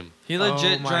the game. He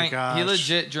legit drank. gosh. He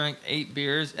legit drank 8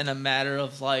 beers in a matter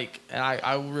of and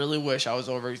I really wish I was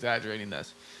over exaggerating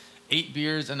this. 8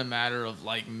 beers in a matter of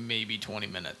maybe 20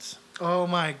 minutes. Oh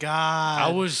my god.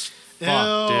 I was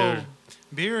fucked, dude.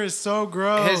 Beer is so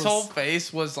gross. His whole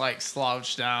face was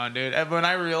slouched down, dude. And when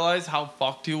I realized how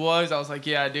fucked he was, I was like,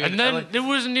 yeah, dude. And then it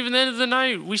wasn't even the end of the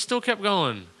night. We still kept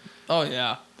going. Oh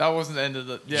yeah, that wasn't the end of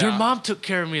the. Yeah. Your mom took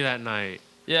care of me that night.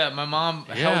 Yeah, my mom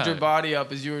held your body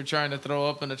up as you were trying to throw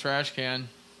up in a trash can.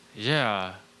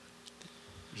 Yeah.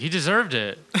 He deserved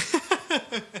it.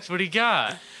 That's what he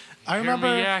got. I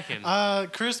remember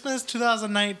Christmas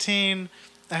 2019.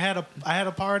 I had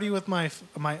a party with my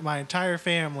entire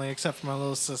family except for my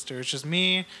little sister. It's just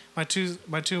me, my two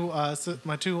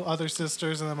other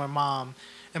sisters, and then my mom.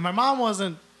 And my mom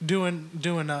wasn't doing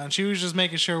nothing. She was just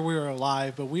making sure we were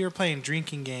alive. But we were playing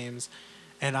drinking games,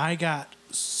 and I got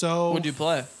so. What'd you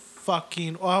play?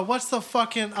 Fucking. What's the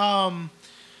fucking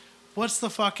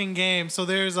game? So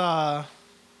there's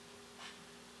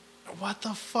what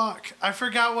the fuck? I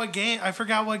forgot what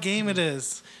game it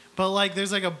is. But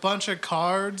there's a bunch of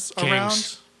cards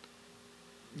around.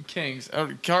 Kings.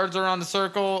 Cards around the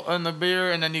circle and the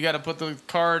beer, and then you got to put the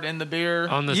card in the beer.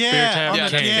 On the beer tab.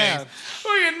 That's Kings.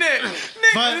 Look at Nick.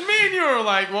 Nick, me and you were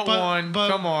like, what one?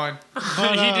 Come on.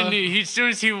 But, he didn't. As soon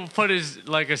as he put his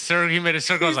a circle, he made a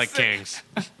circle. I was like Kings.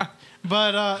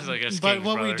 But Kings,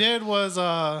 what we did was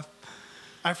I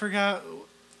forgot.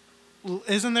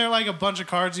 Isn't there a bunch of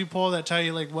cards you pull that tell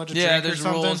you what to drink or something? Yeah, there's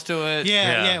rules to it.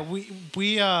 Yeah.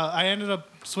 We I ended up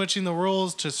switching the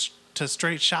rules to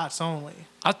straight shots only.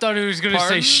 I thought he was gonna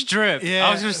say strip. Yeah,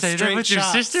 I was gonna say that with your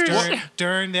sisters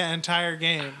during the entire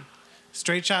game.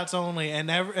 Straight shots only,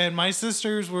 and my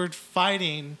sisters were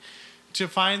fighting to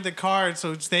find the card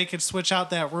so they could switch out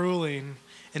that ruling.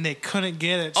 And they couldn't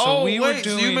get it. So so you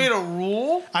made a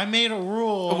rule? I made a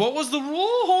rule. What was the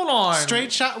rule? Hold on. Straight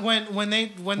shot when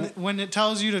it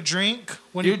tells you to drink,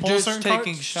 when you pull just certain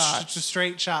taking cards, shots. it's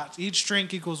straight shots. Each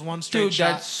drink equals one straight shot.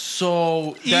 Dude, that's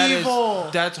so evil.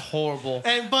 That's horrible.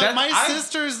 But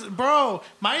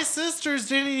my sisters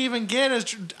didn't even get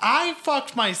it. I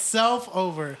fucked myself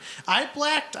over. I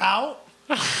blacked out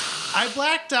I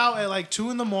blacked out at like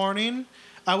 2 a.m.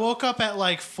 I woke up at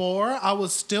like 4. I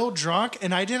was still drunk,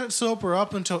 and I didn't sober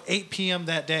up until 8 p.m.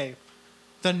 that day.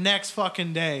 The next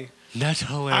fucking day. That's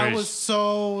hilarious.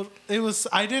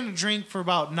 I didn't drink for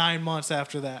about 9 months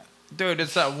after that. Dude,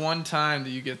 it's that one time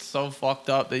that you get so fucked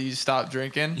up that you stop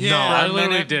drinking. Yeah. No, For I a literally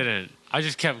minute. didn't. I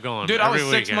just kept going. Dude, every I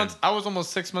was weekend. I was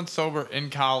almost 6 months sober in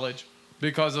college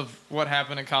because of what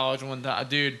happened in college one time.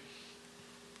 Dude,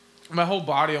 my whole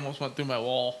body almost went through my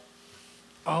wall.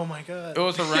 Oh my god. It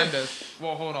was horrendous.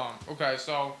 Well, hold on. Okay,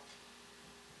 so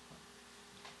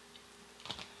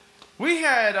we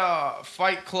had a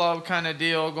fight club kind of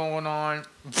deal going on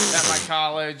at my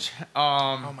college.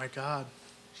 Oh my god.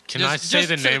 Can I say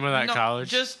the name of that no, college?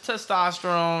 Just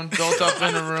testosterone built up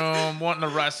in the room, wanting to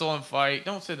wrestle and fight.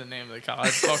 Don't say the name of the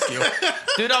college. Fuck you,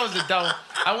 dude. I was a devil.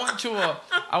 I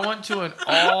went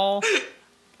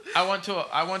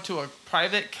to a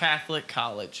private Catholic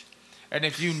college, and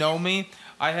if you know me,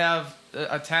 I have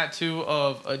a tattoo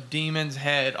of a demon's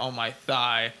head on my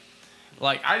thigh.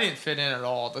 Like, I didn't fit in at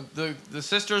all. The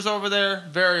sisters over there,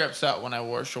 very upset when I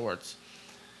wore shorts.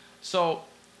 So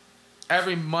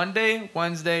every Monday,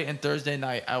 Wednesday, and Thursday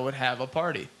night, I would have a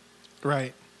party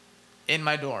Right. in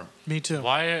my dorm. Me too.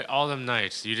 Why all them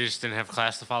nights? You just didn't have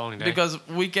class the following day? Because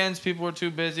weekends, people were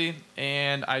too busy,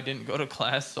 and I didn't go to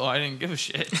class, so I didn't give a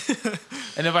shit.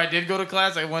 And if I did go to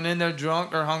class, I went in there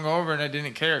drunk or hungover, and I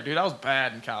didn't care. Dude, I was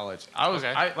bad in college. I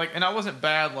wasn't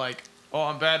bad like, oh,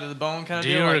 I'm bad to the bone kind of Do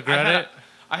deal. you Like, regret it?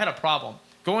 I had a problem.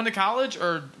 Going to college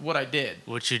or what I did?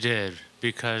 What you did.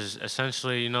 Because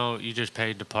essentially, you just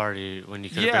paid to party when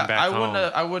you could have been back home.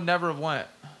 I would never have went.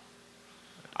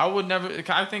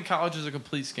 I think college is a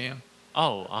complete scam.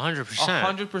 Oh, 100%.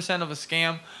 100% of a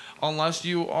scam, unless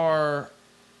you are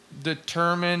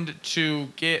determined to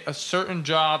get a certain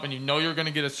job and you know you're going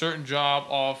to get a certain job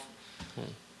off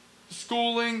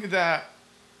schooling that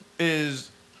is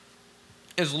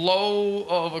as low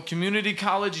of a community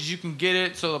college as you can get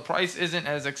it, so the price isn't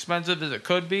as expensive as it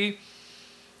could be.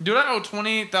 Dude, I owe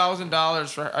 $28,000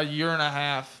 for a year and a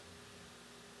half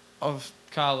of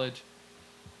college,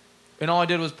 and all I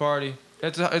did was party.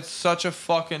 It's such a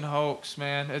fucking hoax,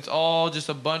 man. It's all just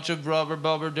a bunch of rubber,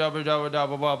 bubber, dubber, dubber,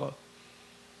 dubber, bubber.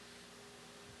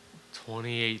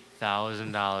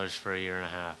 $28,000 for a year and a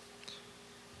half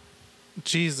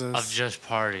Jesus. of just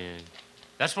partying.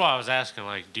 That's why I was asking.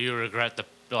 Like, do you regret the?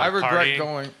 Like, I regret partying?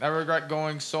 going. I regret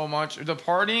going so much. The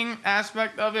partying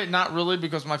aspect of it, not really,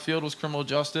 because my field was criminal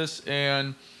justice,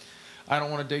 and I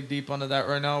don't want to dig deep into that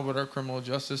right now. But our criminal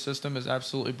justice system is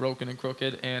absolutely broken and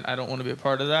crooked, and I don't want to be a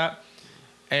part of that.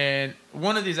 And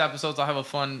one of these episodes, I'll have a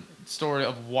fun story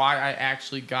of why I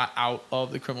actually got out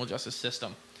of the criminal justice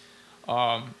system.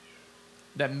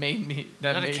 That made me. Is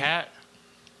that a cat?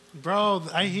 Bro,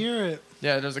 I hear it.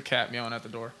 Yeah, there's a cat meowing at the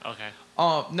door. Okay.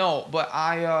 No, but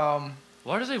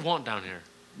What do they want down here?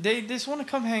 They just want to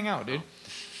come hang out, dude.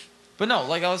 But no,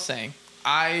 like I was saying,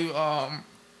 fuck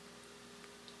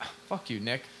you,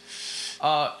 Nick.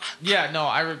 Yeah, no,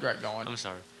 I regret going. I'm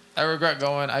sorry. I regret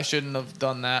going. I shouldn't have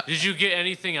done that. Did you get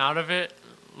anything out of it?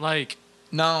 Like,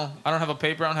 No, I don't have a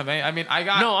paper. I don't have any. I mean, I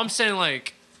got. no, I'm saying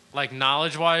like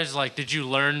knowledge-wise, like, did you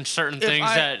learn certain things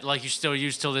that like you still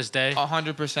use till this day?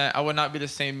 100%. I would not be the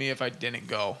same me if I didn't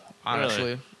go. Honestly,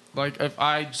 Really? like if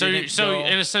I didn't So go,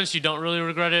 in a sense, you don't really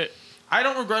regret it. I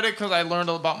don't regret it because I learned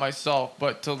about myself.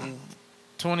 But to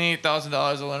 $28,000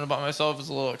 I learned about myself is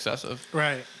a little excessive.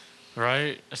 Right.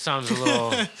 Right? It sounds a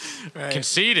little Right.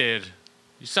 conceited.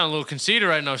 You sound a little conceited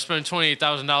right now. Spending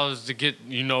 $28,000 to get,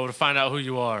 to find out who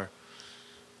you are.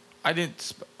 I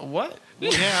didn't. What?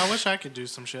 Yeah, I wish I could do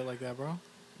some shit like that, bro.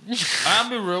 I'll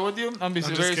be real with you. I'm just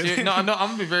very kidding. serious. No, I'm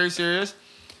gonna be very serious.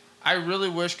 I really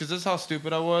wish, because this is how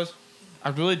stupid I was. I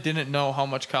really didn't know how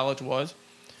much college was,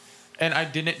 and I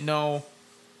didn't know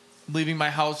leaving my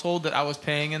household that I was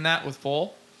paying in that with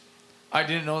full. I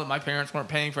didn't know that my parents weren't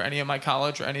paying for any of my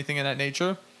college or anything of that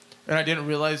nature, and I didn't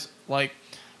realize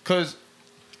because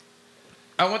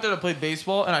I went there to play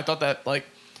baseball, and I thought that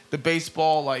the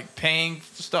baseball paying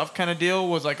stuff kind of deal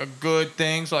was a good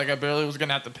thing, so I barely was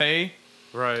gonna have to pay.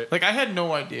 Right. I had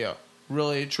no idea,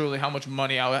 really, truly, how much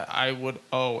money I would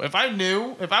owe. If I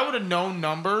would have known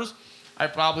numbers, I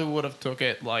probably would have took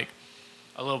it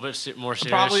a little bit more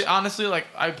serious. probably, honestly,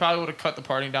 I probably would have cut the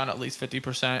partying down at least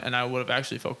 50%, and I would have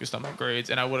actually focused on my grades,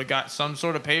 and I would have got some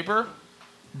sort of paper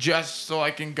just so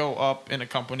I can go up in a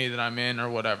company that I'm in or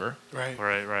whatever. Right.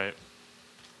 Right.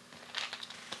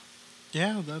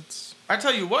 Yeah, that's... I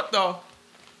tell you what, though,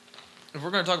 if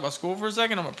we're going to talk about school for a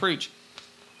second, I'm going to preach.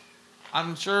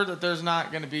 I'm sure that there's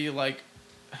not going to be, never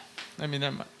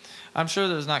mind. I'm sure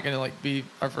there's not gonna like be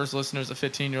our first listeners a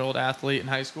 15-year-old athlete in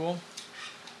high school.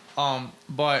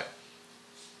 But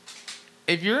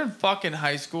if you're in fucking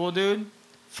high school, dude,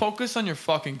 focus on your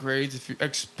fucking grades. If you,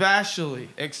 especially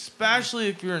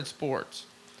if you're in sports,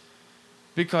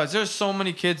 because there's so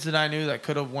many kids that I knew that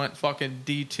could have went fucking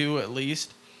D2 at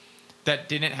least, that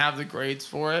didn't have the grades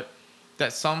for it.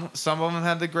 That some of them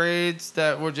had the grades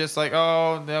that were just like,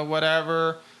 oh, yeah,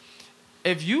 whatever.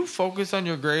 If you focus on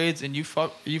your grades and you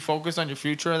focus on your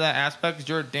future in that aspect, because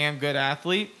you're a damn good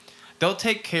athlete, they'll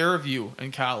take care of you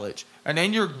in college, and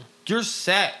then you're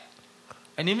set.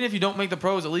 And even if you don't make the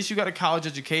pros, at least you got a college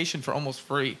education for almost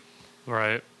free.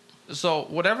 Right. So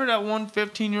whatever that one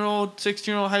 15-year-old,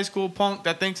 16-year-old high school punk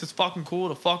that thinks it's fucking cool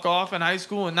to fuck off in high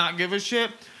school and not give a shit,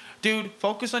 dude,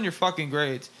 focus on your fucking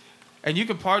grades. And you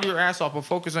can party your ass off, but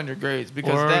focus on your grades.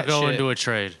 Because or go into a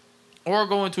trade. Or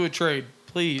go into a trade,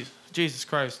 please. Jesus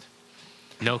Christ.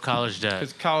 No college debt.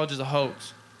 Because college is a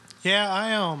hoax. Yeah,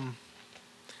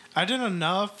 I did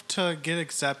enough to get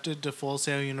accepted to Full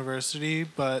Sail University,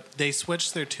 but they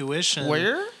switched their tuition.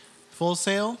 Where? Full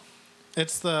Sail.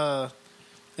 It's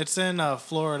in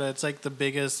Florida. It's like the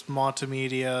biggest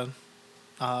multimedia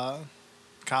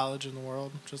college in the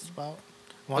world, just about.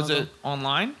 Was it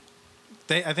online?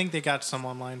 I think they got some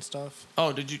online stuff.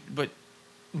 Oh, did you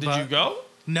go?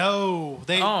 No,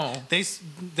 they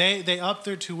upped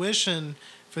their tuition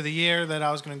for the year that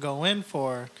I was going to go in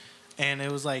for, and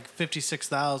it was like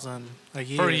 $56,000 a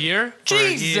year. For a year?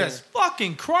 Jesus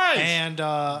fucking Christ! And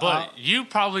but you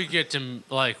probably get to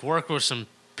like work with some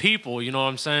people. You know what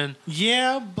I'm saying?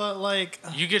 Yeah, but like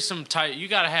you get some type. You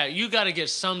gotta get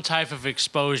some type of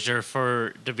exposure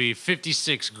to be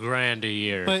 $56,000 a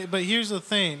year. But here's the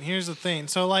thing.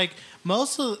 So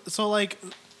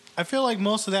I feel like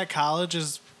most of that college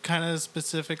is kind of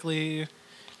specifically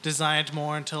designed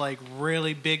more into like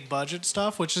really big budget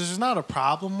stuff, which is not a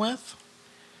problem with.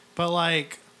 But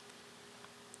like,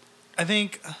 I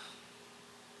think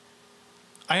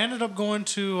I ended up going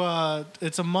to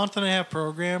it's a 1.5-month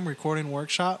program, recording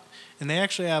workshop, and they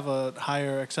actually have a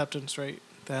higher acceptance rate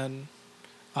than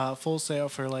Full Sail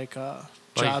for like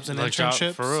jobs and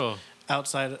internships. For real.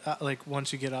 Outside, like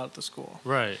once you get out of the school,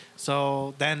 right?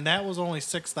 So then that was only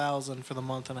 $6,000 for the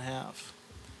 1.5 months.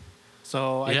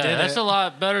 So I did that's it. a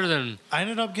lot better than. I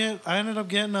ended up getting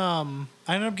an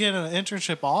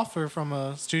internship offer from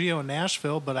a studio in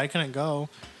Nashville, but I couldn't go.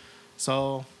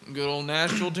 So good old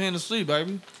Nashville, Tennessee,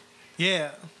 baby.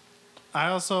 Yeah, I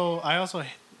also.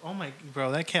 Oh my,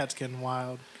 bro, that cat's getting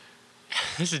wild.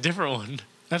 It's a different one.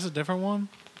 That's a different one.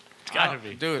 It's gotta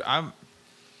be, dude. I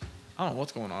don't know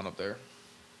what's going on up there.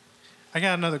 I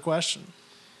got another question.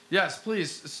 Yes,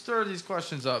 please stir these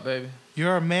questions up, baby.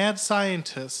 You're a mad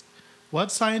scientist.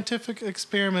 What scientific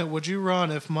experiment would you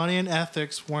run if money and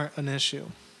ethics weren't an issue?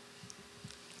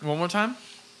 One more time?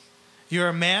 You're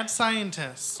a mad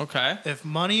scientist. Okay. If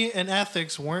money and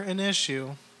ethics weren't an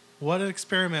issue, what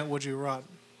experiment would you run?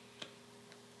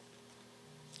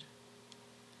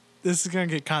 This is going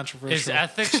to get controversial. Is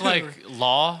ethics like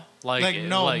law?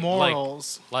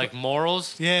 Morals. Like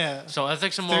morals? Yeah. So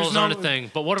ethics and morals aren't a thing.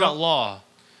 But what about law?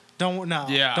 Don't worry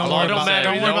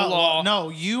about law. No,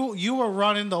 you were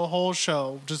running the whole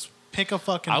show. Just pick a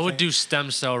fucking I would thing. do stem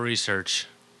cell research.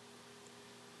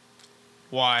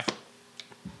 Why?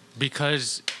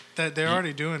 Because they're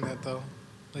already doing that though.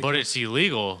 But it's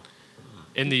illegal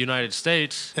in the United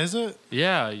States. Is it?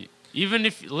 Yeah. Even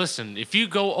if you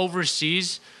go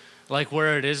overseas, like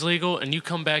where it is legal, and you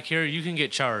come back here, you can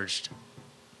get charged.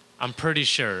 I'm pretty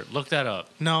sure. Look that up.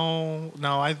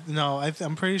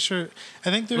 I'm pretty sure. I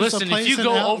think there's a place if you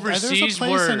go overseas, there's a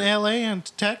place in LA and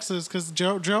Texas because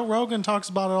Joe Rogan talks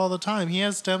about it all the time. He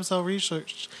has stem cell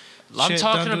research. I'm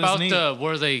talking about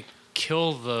where they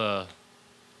kill the.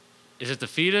 Is it the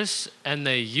fetus? And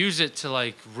they use it to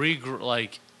like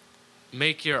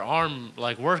make your arm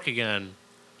like work again,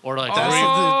 or like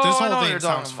this whole thing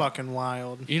sounds fucking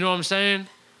wild. You know what I'm saying?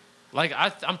 Like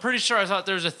I'm pretty sure I thought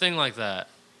there was a thing like that.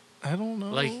 I don't know.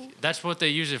 Like that's what they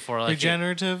use it for. Like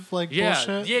regenerative,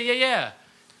 bullshit. Yeah.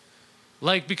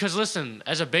 Like because listen,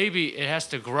 as a baby, it has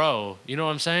to grow. You know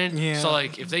what I'm saying? Yeah. So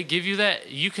like if they give you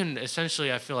that, you can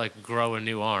essentially, I feel like, grow a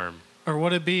new arm. Or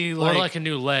would it be like... Or like a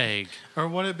new leg. Or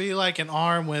would it be like an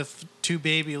arm with 2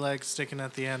 baby legs sticking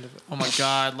at the end of it? Oh my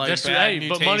God, like bad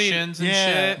mutations and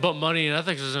shit. But money and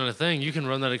ethics isn't a thing. You can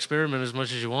run that experiment as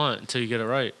much as you want until you get it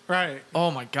right. Right. Oh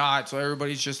my God, so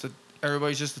everybody's just a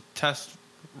test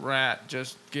rat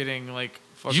just getting like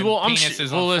fucking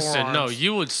penises on listen, forearms. no,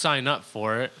 you would sign up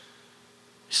for it.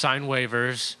 Sign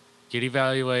waivers. Get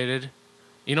evaluated.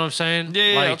 You know what I'm saying?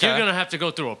 Yeah, Like, okay. you're going to have to go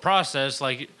through a process.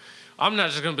 Like... I'm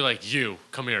not just going to be like, you,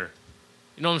 come here.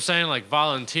 you know what I'm saying, like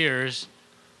volunteers,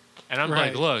 and I'm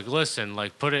Right. like, look, listen,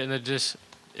 like put it in the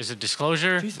is it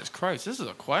disclosure? Jesus Christ, this is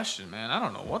a question, man. I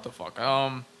don't know what the fuck.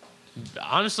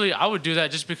 Honestly, I would do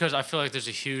that just because I feel like there's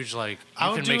a huge like I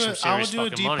you would can make do some I would serious do a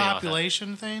fucking money off that.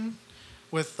 depopulation thing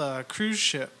with cruise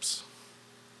ships.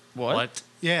 What?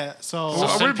 Yeah, so So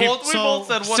Well, send we both said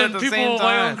what at Send the people same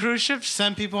away on time. cruise ships.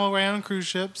 send people away on cruise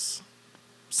ships,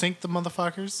 sink the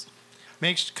motherfuckers,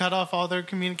 cut off all their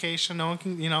communication. No one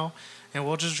can, and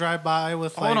we'll just drive by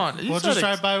with Hold like on, you we'll said just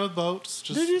drive by with boats.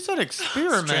 Just Dude, you said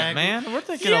experiment, Drag- man. We're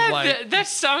thinking Yeah, of like. that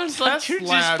sounds like test you're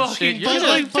just lab fucking shit. You're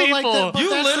killing just- but like people. that- but You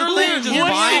that's the literally thing. are just Hear me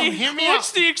buying- out, hear me What's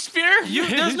out. the experiment?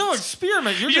 There's no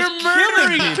experiment. You're You're just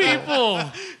murdering killing people.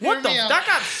 What the? me out. That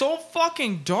got so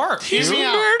fucking dark, He's dude. me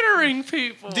out. murdering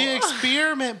people. The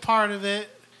experiment part of it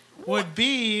would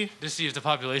be To see if the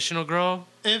population will grow.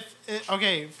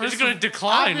 okay. First, It's going to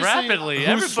decline obviously- rapidly. Who's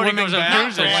Everybody swimming goes on back to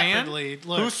cruises. land? Rapidly.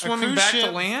 Look, Who's a swimming cruise back to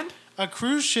ship- land? A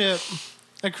cruise ship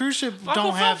Uncle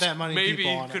don't have Phelps that many maybe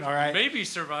people on could it. All right. maybe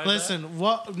survive. Listen,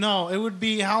 what? No, it would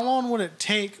be how long would it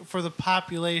take for the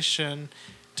population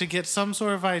to get some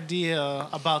sort of idea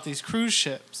about these cruise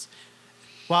ships,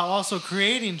 while also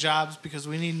creating jobs because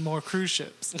we need more cruise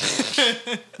ships.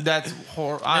 That's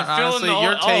horrible. And fill in Honestly, the-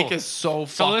 your take oh. is so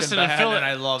So fucking listen, bad, and and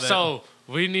I love it. So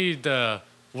we need the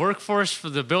workforce for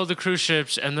the build the cruise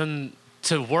ships, and then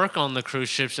to work on the cruise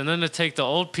ships, and then to take the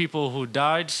old people who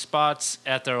died spots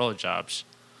at their old jobs.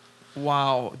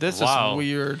 wow, this Wow. is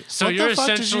weird. So What you're the fuck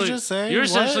did you essentially just say? you're What?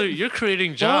 essentially you're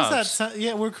creating What jobs. was that?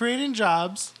 Yeah, we're creating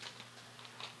jobs.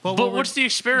 But what what's the we're-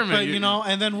 experiment? But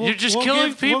and then you're just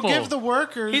killing people. We'll give the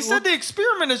workers. He said the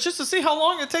experiment is just to see how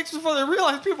long it takes before they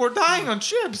realize people are dying on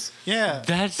ships. yeah,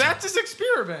 That's his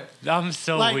experiment. I'm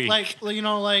so weak. like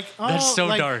oh, That's so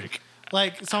like, dark.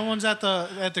 Like someone's at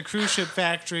the cruise ship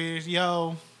factory.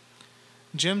 Yo,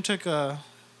 Jim took a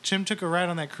ride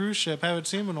on that cruise ship. Haven't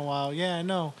seen him in a while. Yeah, I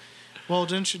know. Well,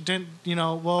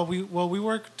 we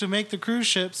work to make the cruise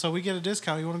ship, so we get a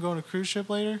discount. You want to go on a cruise ship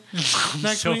later? I'm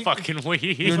so fucking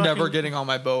weak. You're never getting on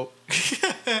my boat.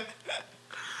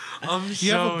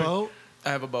 You have a boat, I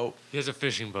have a boat. He has a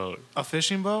fishing boat. a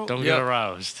fishing boat, Don't Yep. get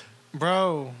aroused.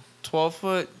 bro.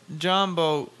 12-foot John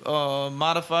boat,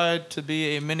 modified to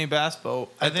be a mini bass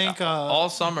boat. I think all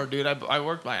summer, dude. I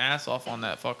worked my ass off on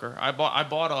that fucker. I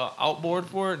bought a outboard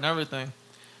for it and everything.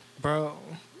 bro.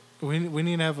 We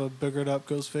need to have a biggered up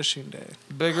goes fishing day.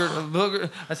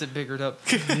 I said biggered up.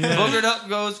 Boogered up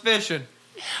goes fishing.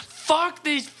 Fuck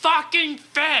these fucking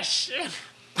fish.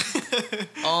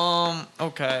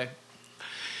 Okay.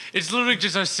 It's literally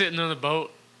just us sitting on the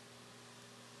boat.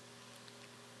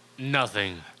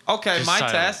 Nothing. Okay, Just my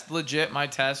silent. test, legit, my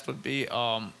test would be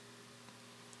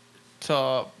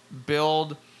to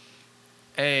build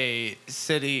a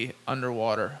city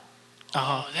underwater.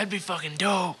 Oh, that'd be fucking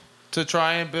dope. To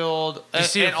try and build You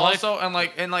see, and if life- also and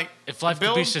like If life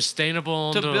build, could be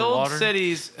sustainable to under build water.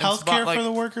 cities and Healthcare like, for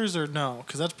the workers or no?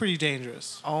 Because that's pretty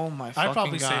dangerous. Oh my fucking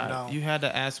probably say god. no. You had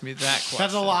to ask me that question.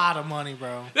 That's a lot of money,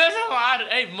 bro. That's a lot.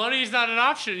 Hey, money's not an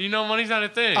option. You know, money's not a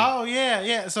thing. Oh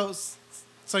yeah.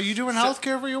 So you doing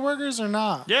healthcare for your workers or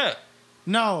not? Yeah.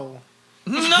 No,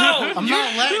 No. I'm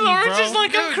not letting you, Lawrence bro. is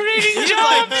like, I'm creating He's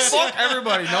like, jobs. fuck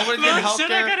everybody. Nobody's getting Lawrence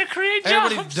said I healthcare. gotta create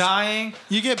Everybody's jobs. dying.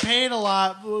 You get paid a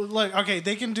lot. Look, okay,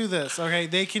 they can do this. Okay,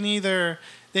 they can either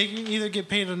get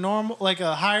paid a normal, like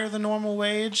a higher than normal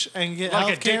wage and get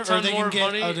Like a dick healthcare, or ton they more can get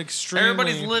money. an extremely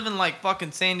Everybody's living like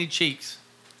fucking Sandy Cheeks.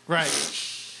 right.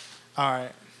 All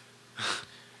right,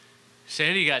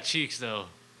 Sandy got cheeks though.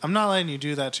 I'm not letting you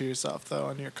do that to yourself though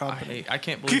on your company. I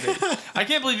can't believe it. I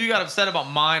can't believe you got upset about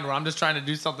mine where I'm just trying to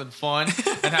do something fun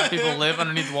and have people live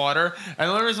underneath water. And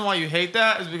the only reason why you hate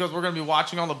that is because we're going to be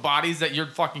watching all the bodies that you're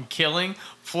fucking killing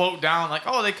float down like,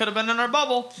 oh, they could have been in our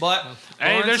bubble. But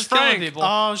Hey, Lawrence there's is killing Frank. people.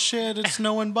 Oh shit! It's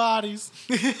snowing bodies.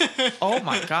 Oh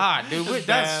my God, dude. That's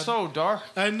bad. so dark.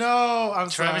 I know.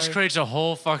 I'm Travis sorry. creates a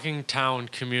whole fucking town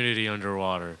community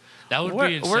underwater. That would be Where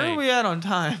insane. are we at on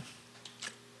time?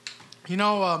 You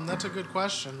know, that's a good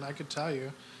question. I could tell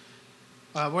you.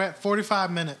 We're at 45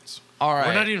 minutes. All right.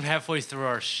 We're not even halfway through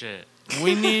our shit.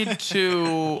 We need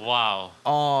to Wow.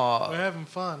 We're having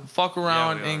fun. fuck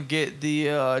around Yeah, we are. and get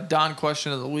the Don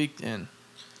question of the week in.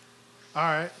 All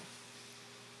right.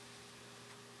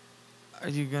 Are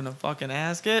you gonna fucking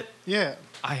ask it? Yeah.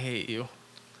 I hate you.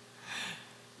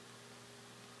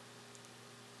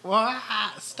 Well,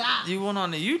 stop. You went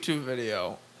on the YouTube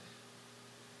video.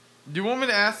 Do you want me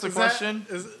to ask the question?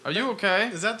 Are you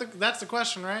okay? That's the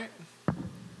question, right?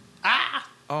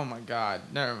 Oh my God.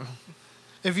 No.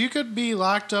 If you could be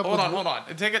locked up Hold with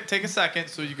on. Take a second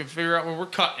so you can figure out where we're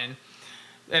cutting.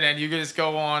 And then you can just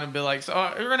go on and be like, so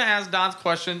you're going to ask Don's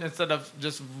question instead of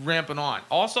just ramping on.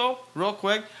 Also, real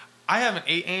quick, I haven't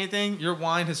ate anything. Your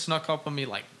wine has snuck up on me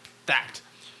like that.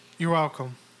 You're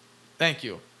welcome. Thank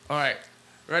you. All right.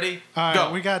 Ready? All right,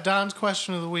 Go. we got Don's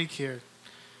question of the week here.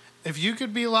 If you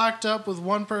could be locked up with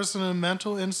one person in a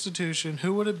mental institution,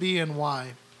 who would it be and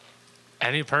why?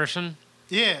 Any person?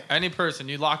 Yeah. Any person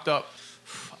you locked up.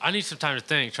 I need some time to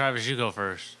think. Travis, you go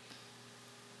first.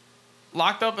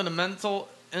 Locked up in a mental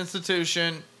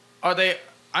institution. Are they...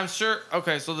 I'm sure...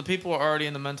 Okay, so the people are already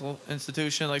in the mental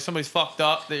institution. Like, somebody's fucked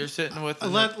up that you're sitting with.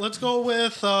 Let's go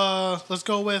with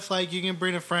like you can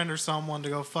bring a friend or someone to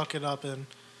go fuck it up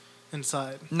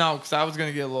inside. No, because I was going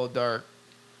to get a little dark.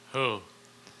 Who?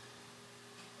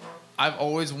 I've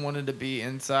always wanted to be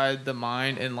inside the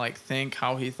mind and, like, think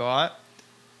how he thought.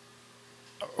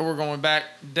 We're going back.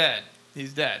 Dead.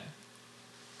 He's dead.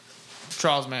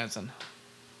 Charles Manson.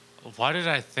 Why did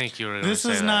I think you were going to This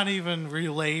say is that? not even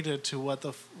related to what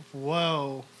the...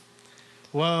 Whoa.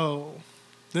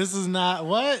 This is not...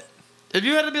 What? If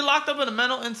you had to be locked up in a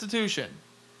mental institution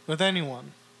With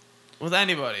anyone. with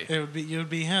anybody, It would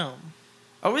be him.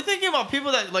 are we thinking about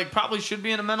people that like probably should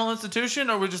be in a mental institution,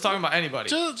 or we're just talking about anybody?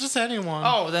 Just anyone.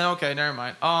 Oh, then okay, never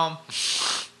mind. I'm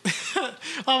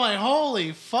like,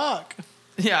 holy fuck.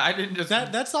 Yeah, I didn't just.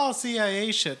 That's all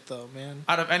CIA shit though, man.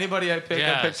 Out of anybody I picked,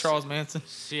 I picked Yes. Charles Manson.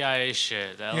 CIA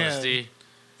shit. The LSD.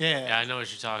 Yeah. Yeah, I know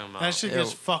what you're talking about. That shit gets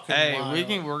Ew. fucking Hey, wild.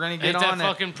 we're gonna get Ain't that on it.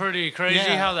 fucking pretty crazy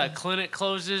Yeah. how that clinic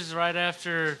closes right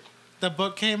after... The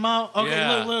book came out. Okay,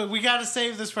 Yeah. look, we gotta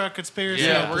save this for a conspiracy Yeah,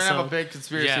 episode. we're gonna have a big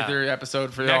conspiracy Yeah. theory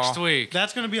episode for y'all. Next week.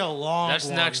 That's gonna be a long That's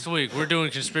one. next week. We're doing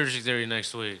conspiracy theory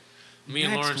next week. Me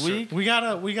and Next Lawrence. week? We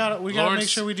gotta make Lawrence-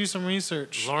 sure we do some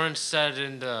research. Lawrence said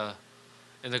in the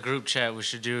group chat we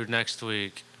should do next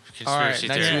week. All right, Conspiracy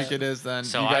next theory. week it is then.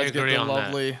 So you I guys agree get the on that.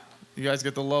 lovely. You guys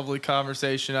get the lovely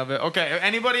conversation of it. Okay,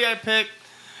 anybody I pick.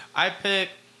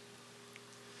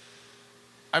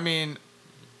 I mean,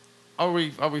 are we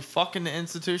fucking the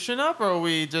institution up, or are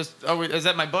we just? Is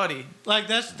that my buddy? Like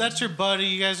that's your buddy.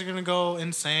 You guys are gonna go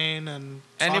insane and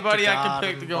talk Anybody to I can God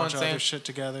pick and to a go bunch of insane. other shit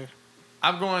together.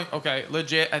 I'm going. Okay,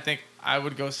 legit. I think I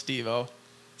would go Steve-O.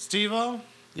 Steve-O?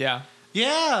 Yeah.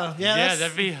 Yeah, Yeah,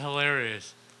 that'd be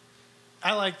hilarious.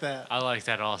 I like that. I like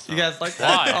that also. You guys like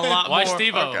that? Why? A lot Why more.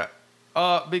 Steve-O?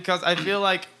 Okay. Because I feel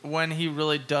like when he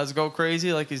really does go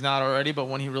crazy, like he's not already, but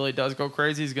when he really does go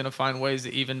crazy, he's gonna find ways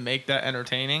to even make that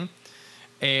entertaining.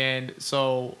 And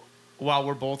so while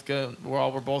we're both going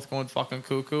fucking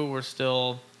cuckoo, we're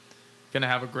still gonna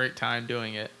have a great time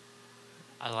doing it.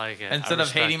 I like it. Instead I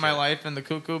of hating respect my it. life in the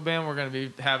cuckoo band, we're gonna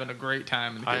be having a great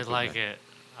time in the I cuckoo like band. it.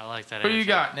 I like that. Who you answer.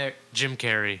 got, Nick? Jim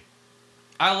Carrey.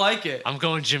 I like it. I'm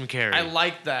going Jim Carrey. I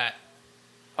like that.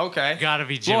 Okay. Gotta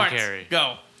be Jim Lawrence, Carrey.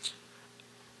 go.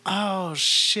 Oh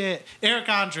shit, Eric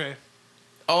Andre.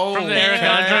 Oh, From the Eric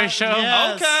Andre show?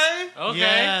 Yes. Okay. Okay.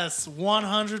 Yes,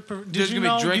 100%. Dude's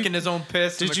gonna be drinking his own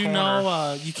piss in Did the you corner.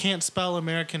 know you can't spell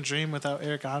American Dream without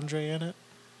Eric Andre in it?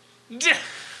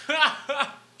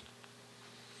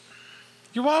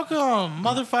 You're welcome,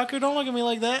 motherfucker. Don't look at me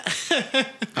like that.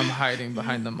 I'm hiding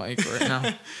behind the mic right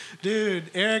now.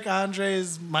 Dude, Eric Andre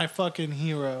is my fucking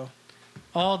hero.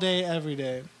 All day, every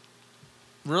day.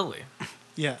 Really?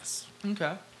 Yes.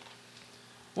 Okay.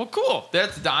 Well, cool.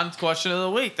 That's Don's question of the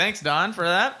week. Thanks, Don, for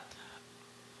that.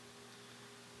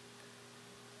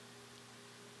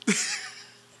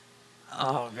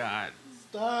 Oh, God.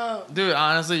 Stop. Dude,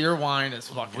 honestly, your wine is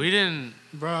fucking... We didn't.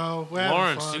 Bro, we're having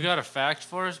Lawrence, fun. you got a fact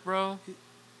for us, bro?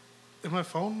 If my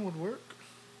phone would work?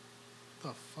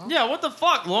 The fuck? Yeah, what the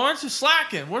fuck, Lawrence? You're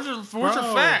slacking. Where's your Bro.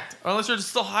 fact? Or unless you're just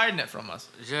still hiding it from us.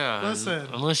 Yeah. Listen.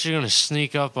 Unless you're gonna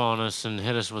sneak up on us and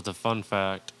hit us with a fun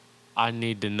fact, I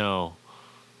need to know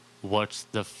what's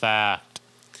the fact.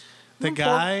 The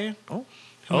guy who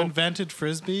Oh. invented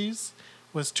frisbees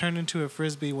was turned into a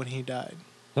frisbee when he died.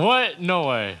 What? No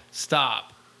way.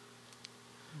 Stop.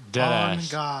 Dead On ass.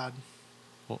 God.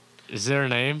 Is there a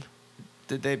name?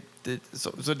 So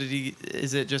did he...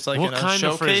 Is it just like What in a kind of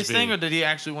showcase frisbee? thing, or did he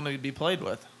actually want to be played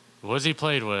with? What's he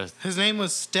played with? His name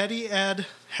was Steady Ed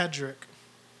Hedrick.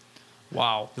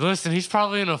 Wow. Listen, he's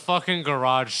probably in a fucking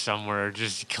garage somewhere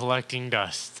just collecting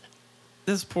dust.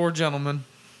 This poor gentleman.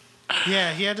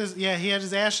 Yeah, he had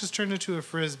his ashes turned into a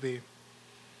frisbee.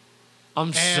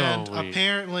 I'm And so weak.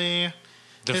 apparently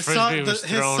The his frisbee son, was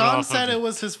his thrown son off said of it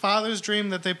was his father's dream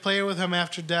that they play with him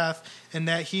after death, and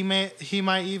that he might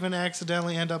even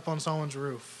accidentally end up on someone's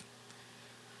roof.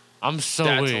 I'm so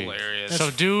That's weak. hilarious. So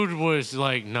dude was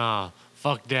like, nah,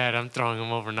 fuck that. I'm throwing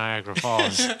him over Niagara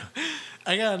Falls.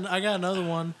 I got another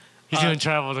one. He's gonna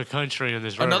travel the country in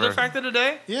this river. Another fact of the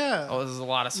day? Yeah. Oh, this is a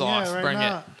lot of sauce. Yeah, right Bring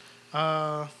now.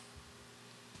 it.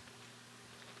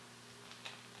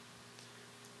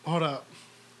 Hold up.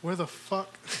 Where the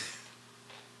fuck?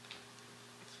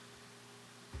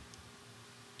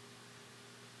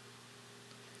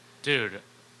 Dude,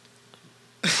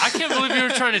 I can't believe you were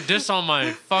trying to diss on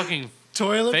my fucking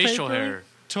Toilet facial paper? hair.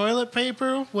 Toilet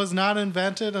paper was not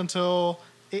invented until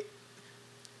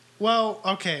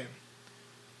okay.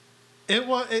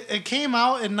 It came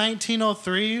out in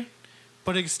 1903,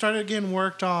 but it started getting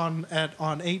worked on at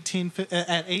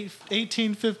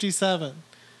 1857.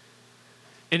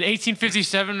 In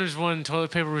 1857 is when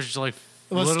toilet paper was like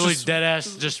was literally just- dead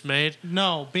ass just made.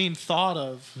 No, being thought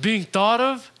of. Being thought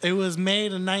of? It was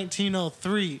made in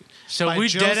 1903. So by we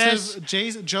Joseph,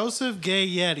 deadass- Joseph Gay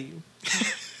Yeti.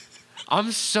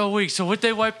 I'm so weak. So what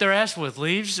they wipe their ass with?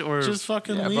 Leaves or Just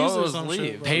fucking Yeah, leaves bro, it or was some leaves.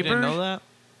 shit. Bro. Paper? You didn't know that?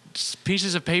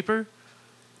 pieces of paper?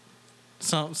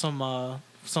 Some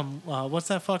what's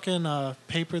that fucking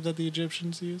paper that the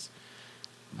Egyptians use?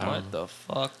 What the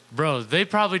fuck? Bro, they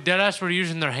probably deadass were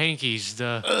using their hankies.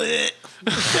 Their hankies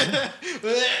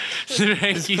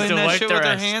Clean to that wipe shit their with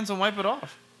their ass. hands and wipe it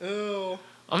off. Ew.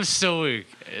 I'm so weak.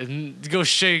 And go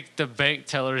shake the bank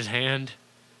teller's hand.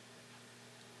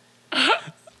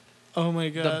 Oh my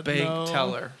god. The bank no.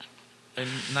 teller in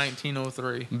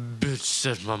 1903. Bitch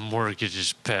said my mortgage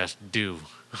is past due.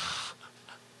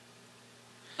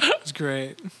 It's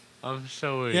great. I'm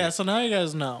so weak. Yeah, so now you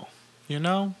guys know. You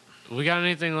know? We got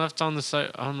anything left on the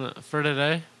site for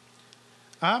today?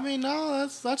 I mean, no,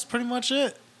 that's pretty much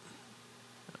it.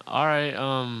 All right,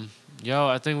 yo,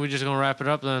 I think we're just gonna wrap it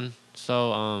up then.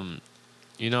 So,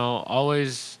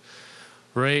 always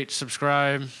rate,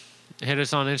 subscribe, hit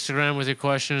us on Instagram with your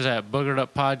questions at Boogered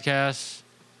Up Podcast.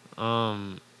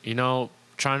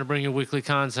 Trying to bring you weekly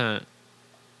content.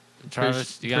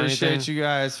 Travis, you got Appreciate anything? you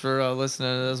guys for listening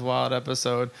to this wild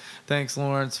episode. Thanks,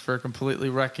 Lawrence, for completely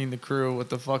wrecking the crew with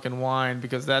the fucking wine,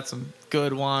 because that's some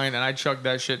good wine, and I chugged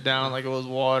that shit down like it was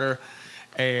water,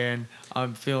 and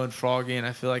I'm feeling froggy, and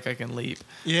I feel like I can leap.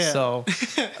 Yeah. So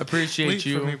appreciate Leap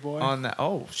you for me, boy. on that.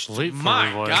 Oh, Leap for my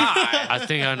me, boy. God. I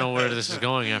think I know where this is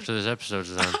going after this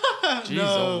episode's done. Jeez,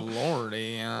 oh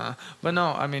lordy. But no,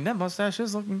 I mean, that mustache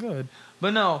is looking good.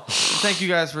 But no, thank you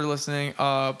guys for listening.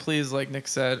 Please, like Nick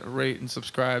said, rate and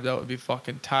subscribe. That would be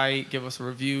fucking tight. Give us a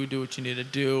review. Do what you need to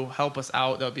do. Help us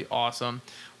out. That would be awesome.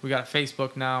 We got a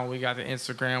Facebook now. We got the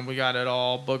Instagram. We got it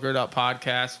all. Boogered Up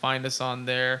Podcast. Find us on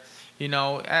there.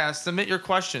 Submit your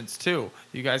questions, too.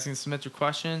 You guys can submit your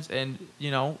questions, and,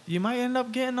 you might end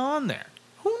up getting on there.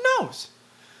 Who knows?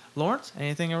 Lawrence,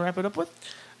 anything to wrap it up with?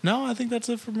 No, I think that's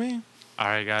it for me. All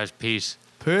right, guys, peace.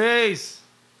 Peace.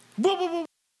 Whoa, whoa, whoa.